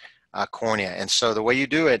recipient cornea. And so the way you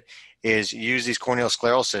do it is use these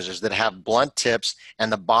corneoscleral scissors that have blunt tips,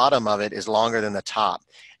 and the bottom of it is longer than the top.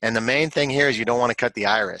 And the main thing here is you don't want to cut the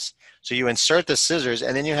iris. So you insert the scissors,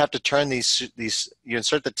 and then you have to turn you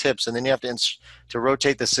insert the tips, and then you have to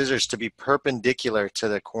rotate the scissors to be perpendicular to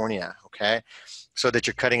the cornea, okay? So that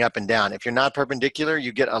you're cutting up and down. If you're not perpendicular,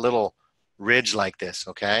 you get a little ridge like this,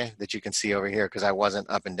 okay, that you can see over here because I wasn't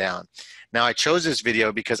up and down. Now I chose this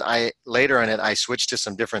video because later in it I switched to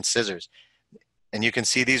some different scissors, and you can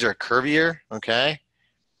see these are curvier, okay.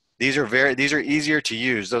 These are easier to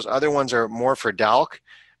use. Those other ones are more for Dalk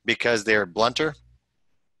because they're blunter.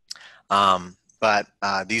 But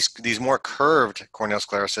these more curved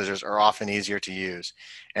corneoscleral scissors are often easier to use.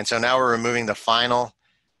 And so now we're removing the final.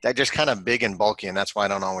 They're just kind of big and bulky, and that's why I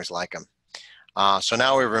don't always like them. So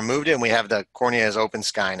now we've removed it, and we have the cornea as open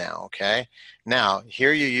sky now, okay? Now,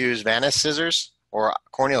 here you use Vannis scissors or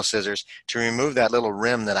corneal scissors to remove that little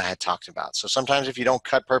rim that I had talked about. So sometimes if you don't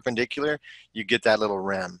cut perpendicular, you get that little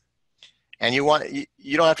rim. And you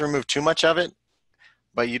don't have to remove too much of it,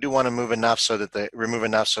 but you do want to remove enough so that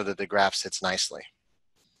the graft sits nicely.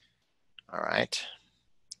 All right.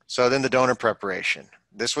 So then the donor preparation.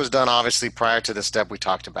 This was done obviously prior to the step we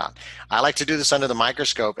talked about. I like to do this under the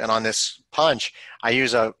microscope, and on this punch, I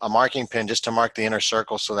use a marking pin just to mark the inner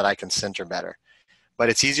circle so that I can center better. But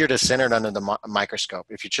it's easier to center it under the microscope.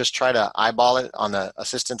 If you just try to eyeball it on the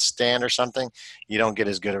assistant stand or something, you don't get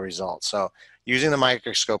as good a result. So using the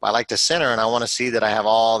microscope, I like to center, and I want to see that I have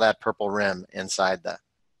all that purple rim inside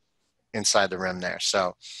the rim there.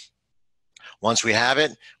 So once we have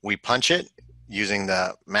it, we punch it using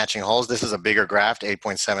the matching holes. This is a bigger graft,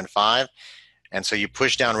 8.75. And so you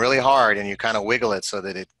push down really hard and you kind of wiggle it so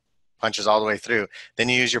that it punches all the way through. Then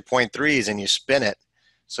you use your 0.3s and you spin it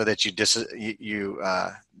so that you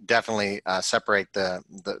definitely separate the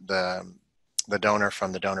donor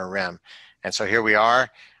from the donor rim. And so here we are.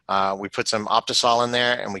 We put some Optisol in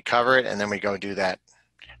there and we cover it, and then we go do that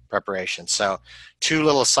preparation. So two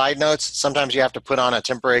little side notes. Sometimes you have to put on a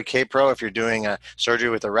temporary K-Pro if you're doing a surgery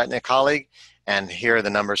with a retina colleague, and here are the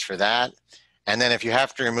numbers for that. And then if you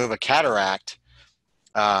have to remove a cataract,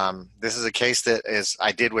 this is a case that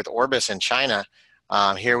I did with Orbis in China.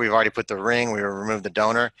 Here we've already put the ring, we removed the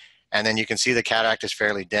donor, and then you can see the cataract is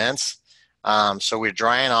fairly dense. So we're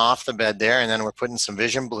drying off the bed there, and then we're putting some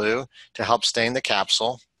Vision Blue to help stain the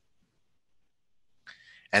capsule.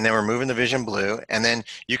 And then we're moving the Vision Blue, and then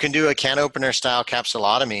you can do a can opener style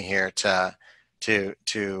capsulotomy here to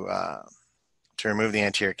remove the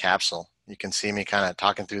anterior capsule. You can see me kind of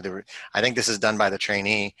talking through I think this is done by the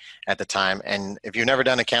trainee at the time. And if you've never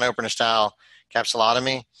done a can opener style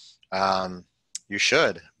capsulotomy, you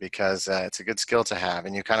should, because it's a good skill to have.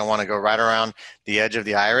 And you kind of want to go right around the edge of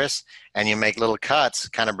the iris, and you make little cuts,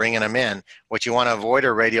 kind of bringing them in. What you want to avoid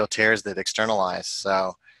are radial tears that externalize.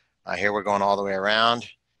 So here we're going all the way around.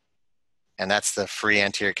 And that's the free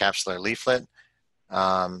anterior capsular leaflet,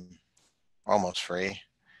 almost free.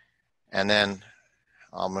 And then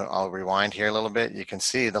I'll rewind here a little bit. You can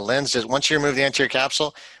see the lens just, once you remove the anterior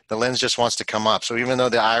capsule, the lens just wants to come up. So even though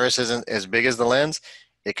the iris isn't as big as the lens,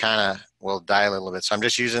 it kind of will die a little bit. So I'm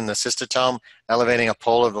just using the cystotome, elevating a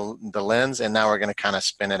pole of the lens, and now we're going to kind of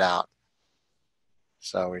spin it out.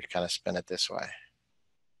 So we kind of spin it this way.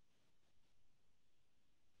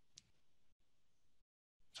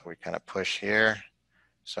 So we kind of push here.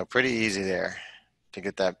 So pretty easy there to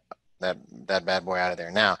get that bad boy out of there.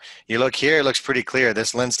 Now, you look here, it looks pretty clear.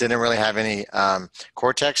 This lens didn't really have any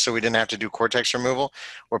cortex, so we didn't have to do cortex removal.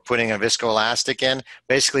 We're putting a viscoelastic in,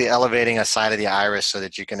 basically elevating a side of the iris so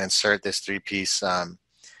that you can insert this three-piece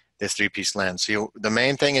lens. So the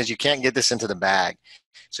main thing is you can't get this into the bag.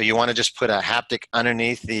 So you want to just put a haptic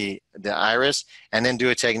underneath the iris, and then do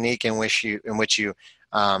a technique in which you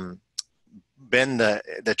bend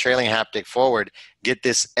the trailing haptic forward, get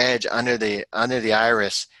this edge under the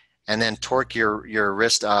iris, and then torque your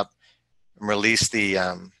wrist up and release the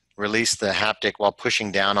haptic while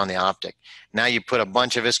pushing down on the optic. Now you put a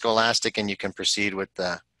bunch of viscoelastic, and you can proceed with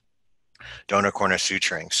the donor corner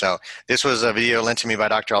suturing. So this was a video lent to me by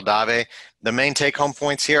Dr. Aldave. The main take-home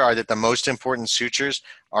points here are that the most important sutures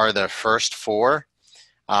are the first four.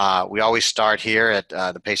 We always start here at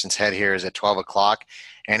the patient's head here is at 12 o'clock.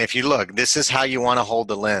 And if you look, this is how you want to hold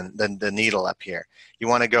the needle up here. You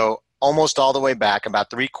want to go almost all the way back, about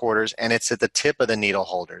 3/4, and it's at the tip of the needle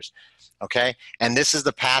holders. Okay? And this is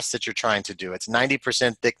the pass that you're trying to do. It's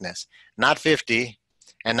 90% thickness, not 50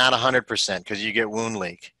 and not 100% because you get wound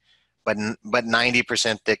leak, but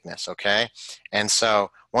 90% thickness, okay? And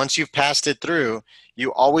so once you've passed it through,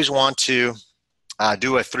 you always want to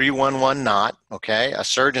do a 3-1-1 knot, okay, a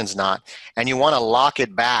surgeon's knot, and you want to lock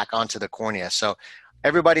it back onto the cornea. So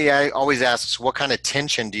everybody always asks, what kind of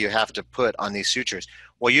tension do you have to put on these sutures?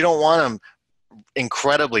 Well, you don't want them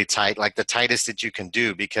incredibly tight, like the tightest that you can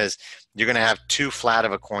do, because you're going to have too flat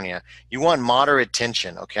of a cornea. You want moderate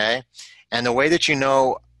tension, okay? And the way that you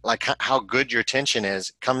know like how good your tension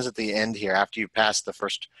is comes at the end here after you pass the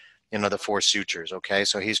first, the 4 sutures, okay?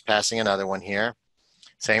 So he's passing another one here.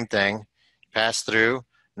 Same thing. Pass through,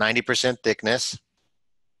 90% thickness.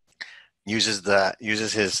 Uses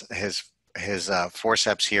his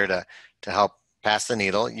forceps here to help pass the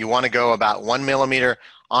needle. You want to go about 1 millimeter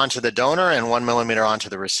onto the donor and 1 millimeter onto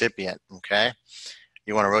the recipient, okay?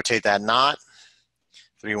 You want to rotate that knot,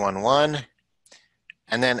 3-1-1,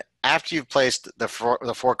 and then after you've placed the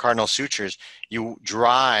four cardinal sutures, you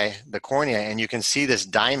dry the cornea and you can see this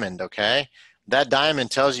diamond, okay? That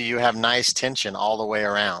diamond tells you have nice tension all the way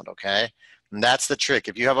around, okay? And that's the trick.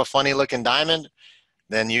 If you have a funny looking diamond,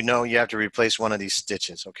 then you know you have to replace one of these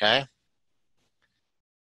stitches, okay?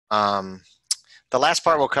 The last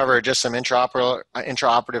part we'll cover are just some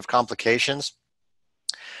intraoperative complications.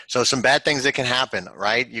 So some bad things that can happen,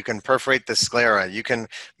 right? You can perforate the sclera. You can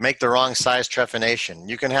make the wrong size trephination.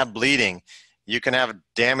 You can have bleeding. You can have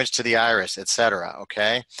damage to the iris, etc.,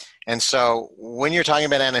 okay? And so when you're talking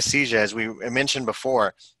about anesthesia, as we mentioned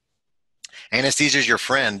before, anesthesia is your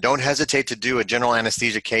friend. Don't hesitate to do a general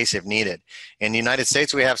anesthesia case if needed. In the United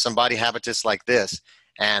States, we have some body habitus like this.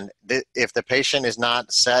 And if the patient is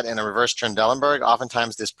not set in a reverse Trendelenburg,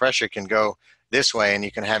 oftentimes this pressure can go this way and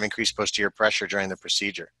you can have increased posterior pressure during the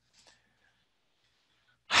procedure.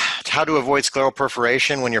 How to avoid scleral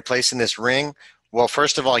perforation when you're placing this ring? Well,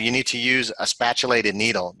 first of all, you need to use a spatulated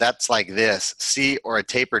needle. That's like this, C, or a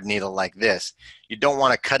tapered needle like this. You don't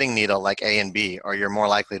want a cutting needle like A and B, or you're more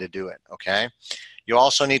likely to do it, okay? You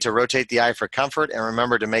also need to rotate the eye for comfort and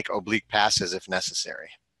remember to make oblique passes if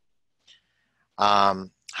necessary.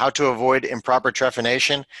 How to avoid improper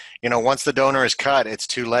trephination? Once the donor is cut, it's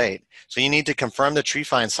too late. So you need to confirm the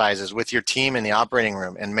trephine sizes with your team in the operating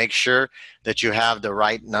room and make sure that you have the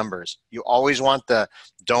right numbers. You always want the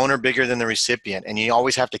donor bigger than the recipient, and you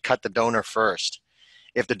always have to cut the donor first.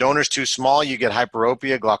 If the donor is too small, you get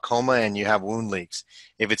hyperopia, glaucoma, and you have wound leaks.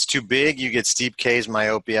 If it's too big, you get steep Ks,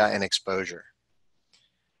 myopia, and exposure.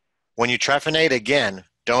 When you trephinate, again,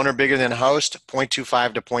 donor bigger than host,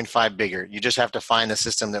 0.25 to 0.5 bigger. You just have to find the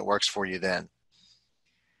system that works for you then.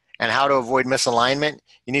 And how to avoid misalignment?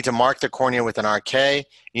 You need to mark the cornea with an RK.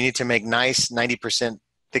 You need to make nice 90%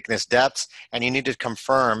 thickness depths, and you need to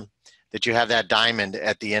confirm that you have that diamond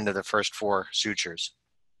at the end of the first 4 sutures.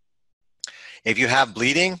 If you have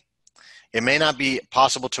bleeding, it may not be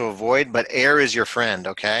possible to avoid, but air is your friend,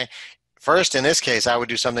 okay? First, in this case, I would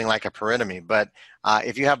do something like a peritomy, but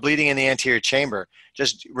if you have bleeding in the anterior chamber,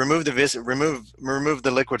 just remove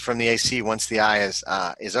the liquid from the AC once the eye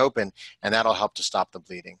is open, and that'll help to stop the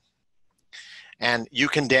bleeding. And you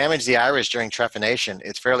can damage the iris during trephination.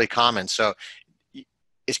 It's fairly common. So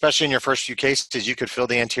especially in your first few cases, you could fill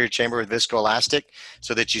the anterior chamber with viscoelastic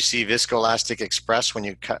so that you see viscoelastic express when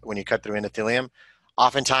you cut through endothelium.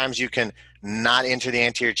 Oftentimes you can not enter the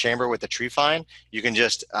anterior chamber with the trephine. You can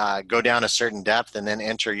just go down a certain depth and then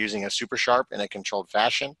enter using a super sharp in a controlled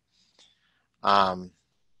fashion. And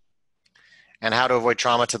how to avoid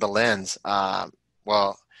trauma to the lens.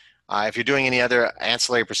 If you're doing any other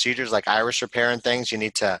ancillary procedures like iris repair and things, you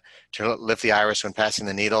need to lift the iris when passing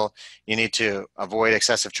the needle. You need to avoid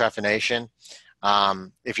excessive trephination.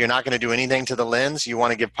 If you're not going to do anything to the lens, you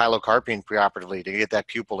want to give pilocarpine preoperatively to get that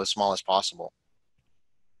pupil as small as possible.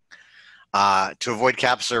 To avoid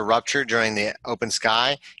capsular rupture during the open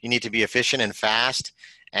sky, you need to be efficient and fast,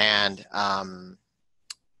 and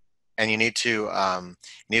you need to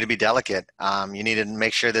be delicate. You need to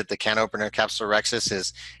make sure that the can opener capsular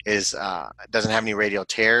rhexis doesn't have any radial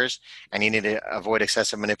tears, and you need to avoid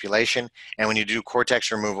excessive manipulation. And when you do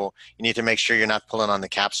cortex removal, you need to make sure you're not pulling on the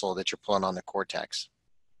capsule, that you're pulling on the cortex.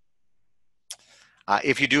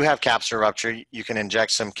 If you do have capsular rupture, you can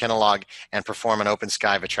inject some Kenalog and perform an open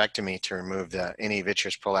sky vitrectomy to remove any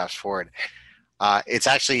vitreous prolapse forward. It's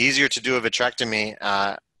actually easier to do a vitrectomy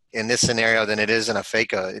in this scenario than it is in a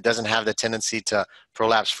phaco. It doesn't have the tendency to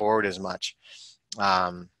prolapse forward as much,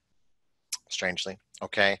 strangely.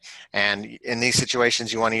 Okay, and in these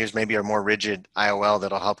situations, you want to use maybe a more rigid IOL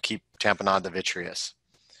that'll help keep tamponade the vitreous.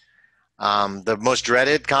 The most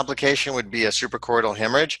dreaded complication would be a suprachoroidal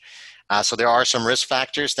hemorrhage. So there are some risk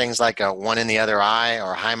factors, things like one in the other eye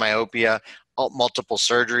or high myopia, multiple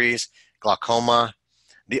surgeries, glaucoma,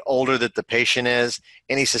 the older that the patient is,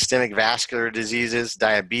 any systemic vascular diseases,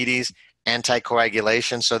 diabetes,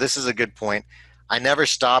 anticoagulation. So this is a good point. I never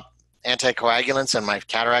stop anticoagulants in my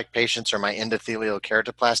cataract patients or my endothelial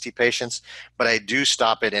keratoplasty patients, but I do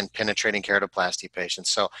stop it in penetrating keratoplasty patients.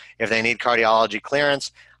 So if they need cardiology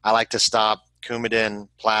clearance, I like to stop Coumadin,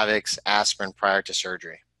 Plavix, aspirin prior to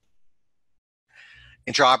surgery.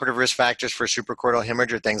 Intraoperative risk factors for suprachoroidal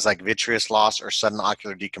hemorrhage are things like vitreous loss or sudden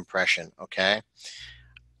ocular decompression, okay?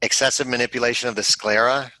 Excessive manipulation of the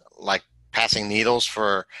sclera, like passing needles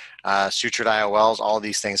for sutured IOLs, all of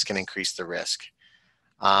these things can increase the risk.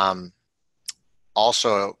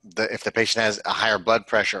 Also, if the patient has a higher blood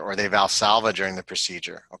pressure or they Valsalva during the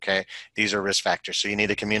procedure, okay, these are risk factors. So you need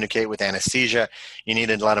to communicate with anesthesia. You need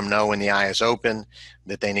to let them know when the eye is open,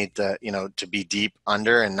 that they need to, to be deep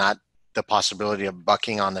under and not the possibility of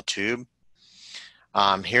bucking on the tube.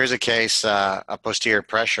 Here's a case, a posterior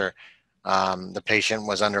pressure. The patient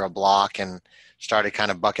was under a block and started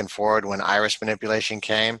kind of bucking forward when iris manipulation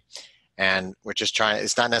came. And we're just trying,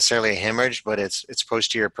 it's not necessarily a hemorrhage, but it's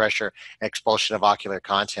posterior pressure, expulsion of ocular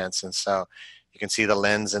contents. And so you can see the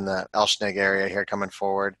lens in the Elschnig area here coming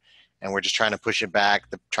forward. And we're just trying to push it back,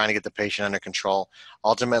 trying to get the patient under control.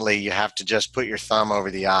 Ultimately, you have to just put your thumb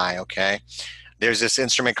over the eye, okay? There's this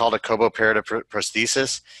instrument called a coboperative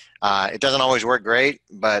prosthesis. It doesn't always work great,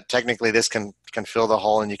 but technically this can fill the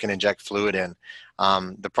hole and you can inject fluid in.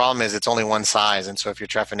 The problem is it's only one size, and so if your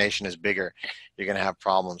trephination is bigger, you're going to have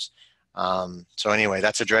problems. So anyway,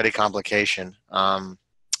 that's a dreaded complication.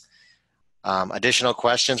 Additional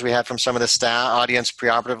questions we had from some of the staff audience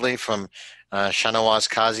preoperatively from Shanawaz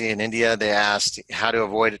Kazi in India. They asked how to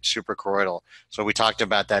avoid suprachoroidal. So we talked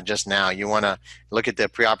about that just now. You want to look at the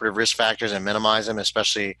preoperative risk factors and minimize them,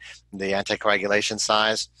 especially the anticoagulation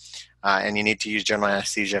size. And you need to use general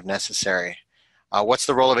anesthesia if necessary. What's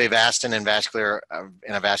the role of Avastin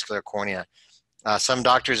in a vascular cornea? Some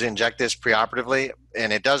doctors inject this preoperatively,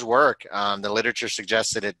 and it does work. The literature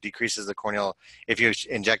suggests that it decreases the corneal if you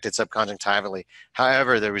inject it subconjunctivally.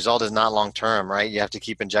 However, the result is not long-term, right? You have to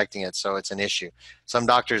keep injecting it, so it's an issue. Some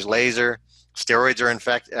doctors laser. Steroids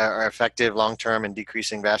are effective long-term in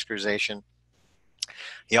decreasing vascularization.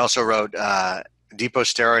 He also wrote depot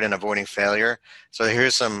steroid and avoiding failure. So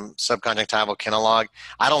here's some subconjunctival Kenalog.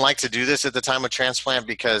 I don't like to do this at the time of transplant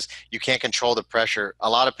because you can't control the pressure. A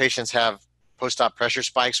lot of patients have post-op pressure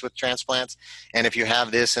spikes with transplants, and if you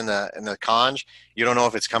have this in the conj, you don't know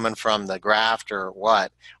if it's coming from the graft or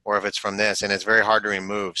what, or if it's from this, and it's very hard to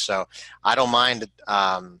remove. So I don't mind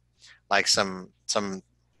like some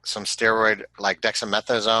steroid like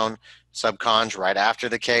dexamethasone subconj right after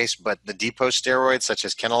the case, but the depot steroids such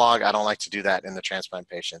as Kenalog, I don't like to do that in the transplant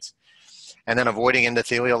patients. And then avoiding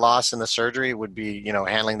endothelial loss in the surgery would be,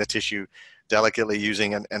 handling the tissue delicately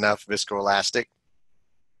using enough viscoelastic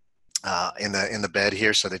in the bed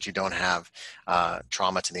here so that you don't have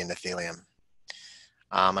trauma to the endothelium.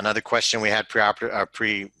 Another question we had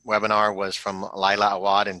pre-webinar was from Laila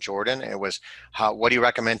Awad in Jordan. It was, what do you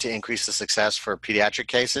recommend to increase the success for pediatric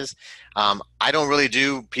cases? I don't really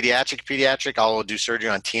do pediatric. I'll do surgery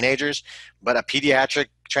on teenagers, but a pediatric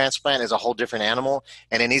transplant is a whole different animal,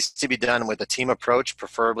 and it needs to be done with a team approach,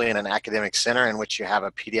 preferably in an academic center in which you have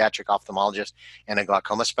a pediatric ophthalmologist and a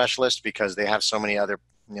glaucoma specialist, because they have so many other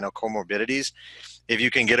comorbidities. If you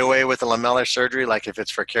can get away with a lamellar surgery, like if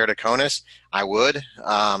it's for keratoconus, I would,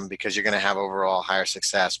 because you're going to have overall higher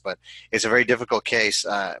success. But it's a very difficult case.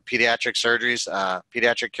 Pediatric surgeries,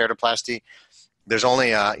 pediatric keratoplasty, there's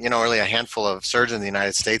only really a handful of surgeons in the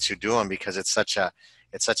United States who do them because it's such a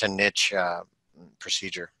niche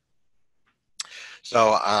procedure.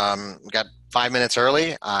 So got 5 minutes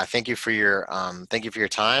early. Thank you for your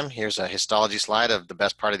time. Here's a histology slide of the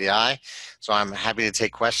best part of the eye. So I'm happy to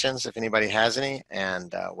take questions if anybody has any,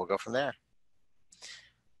 and we'll go from there.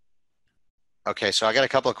 Okay, so I got a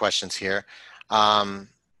couple of questions here. All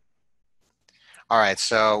right,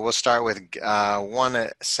 so we'll start with one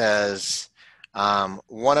that says,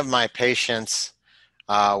 one of my patients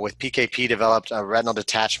with PKP developed a retinal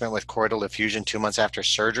detachment with choroidal effusion 2 months after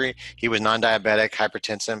surgery. He was non-diabetic,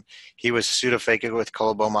 hypertensive. He was pseudophakic with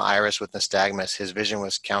coloboma iris with nystagmus. His vision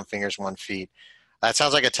was count fingers, 1 feet. That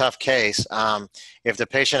sounds like a tough case. If the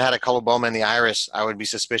patient had a coloboma in the iris, I would be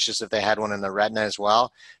suspicious if they had one in the retina as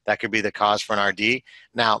well. That could be the cause for an RD.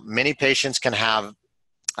 Now, many patients can have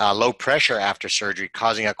low pressure after surgery,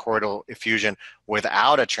 causing a choroidal effusion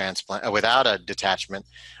without a transplant, without a detachment.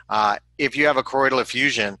 If you have a choroidal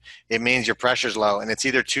effusion, it means your pressure is low, and it's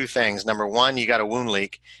either two things. Number one, you got a wound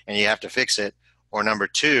leak and you have to fix it, or number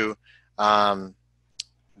two,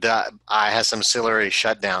 the eye has some ciliary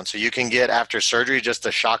shutdown. So you can get, after surgery, just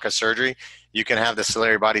the shock of surgery, you can have the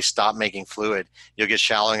ciliary body stop making fluid. You'll get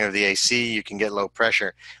shallowing of the AC, you can get low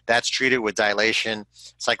pressure. That's treated with dilation,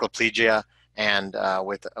 cycloplegia, and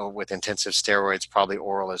with intensive steroids, probably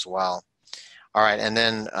oral as well. All right, and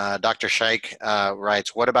then Dr. Scheich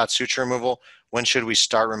writes, what about suture removal? When should we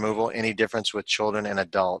start removal? Any difference with children and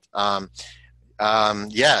adult?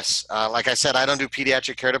 Yes, like I said, I don't do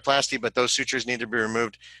pediatric keratoplasty, but those sutures need to be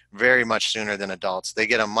removed very much sooner than adults. They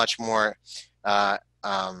get a much more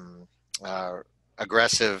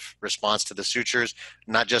aggressive response to the sutures,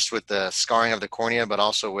 not just with the scarring of the cornea, but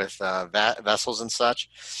also with vessels and such.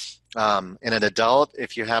 In an adult,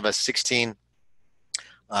 if you have a 16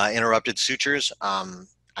 interrupted sutures,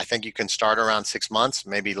 I think you can start around 6 months,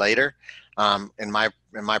 maybe later. In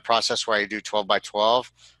my process where I do 12 by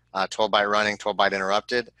 12, 12 by running, 12 by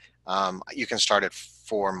interrupted, you can start at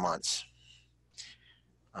 4 months.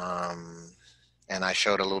 And I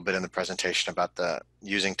showed a little bit in the presentation about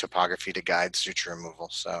using topography to guide suture removal.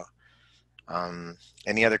 So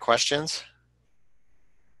any other questions?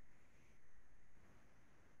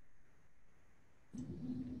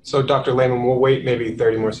 So Dr. Lehman, we'll wait maybe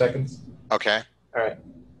 30 more seconds. Okay. All right.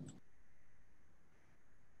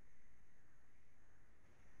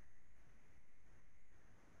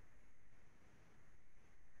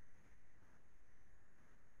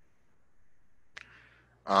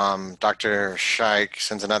 Dr. Scheich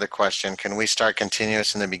sends another question. Can we start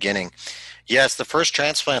continuous in the beginning? Yes, the first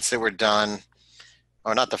transplants that were done,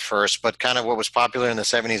 or not the first, but kind of what was popular in the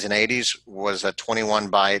 70s and 80s was a 21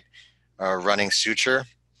 bite running suture.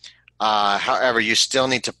 However, you still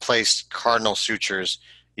need to place cardinal sutures.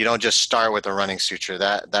 You don't just start with a running suture.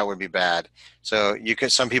 That would be bad. So you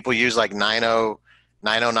could, some people use like 9-0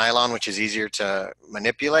 nylon, which is easier to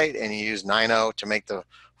manipulate, and you use 9-0 to make the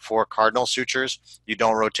 4 cardinal sutures. You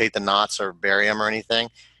don't rotate the knots or bury them or anything,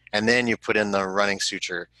 and then you put in the running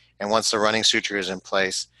suture. And once the running suture is in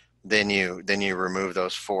place, then you remove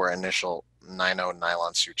those 4 initial 9-0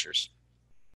 nylon sutures.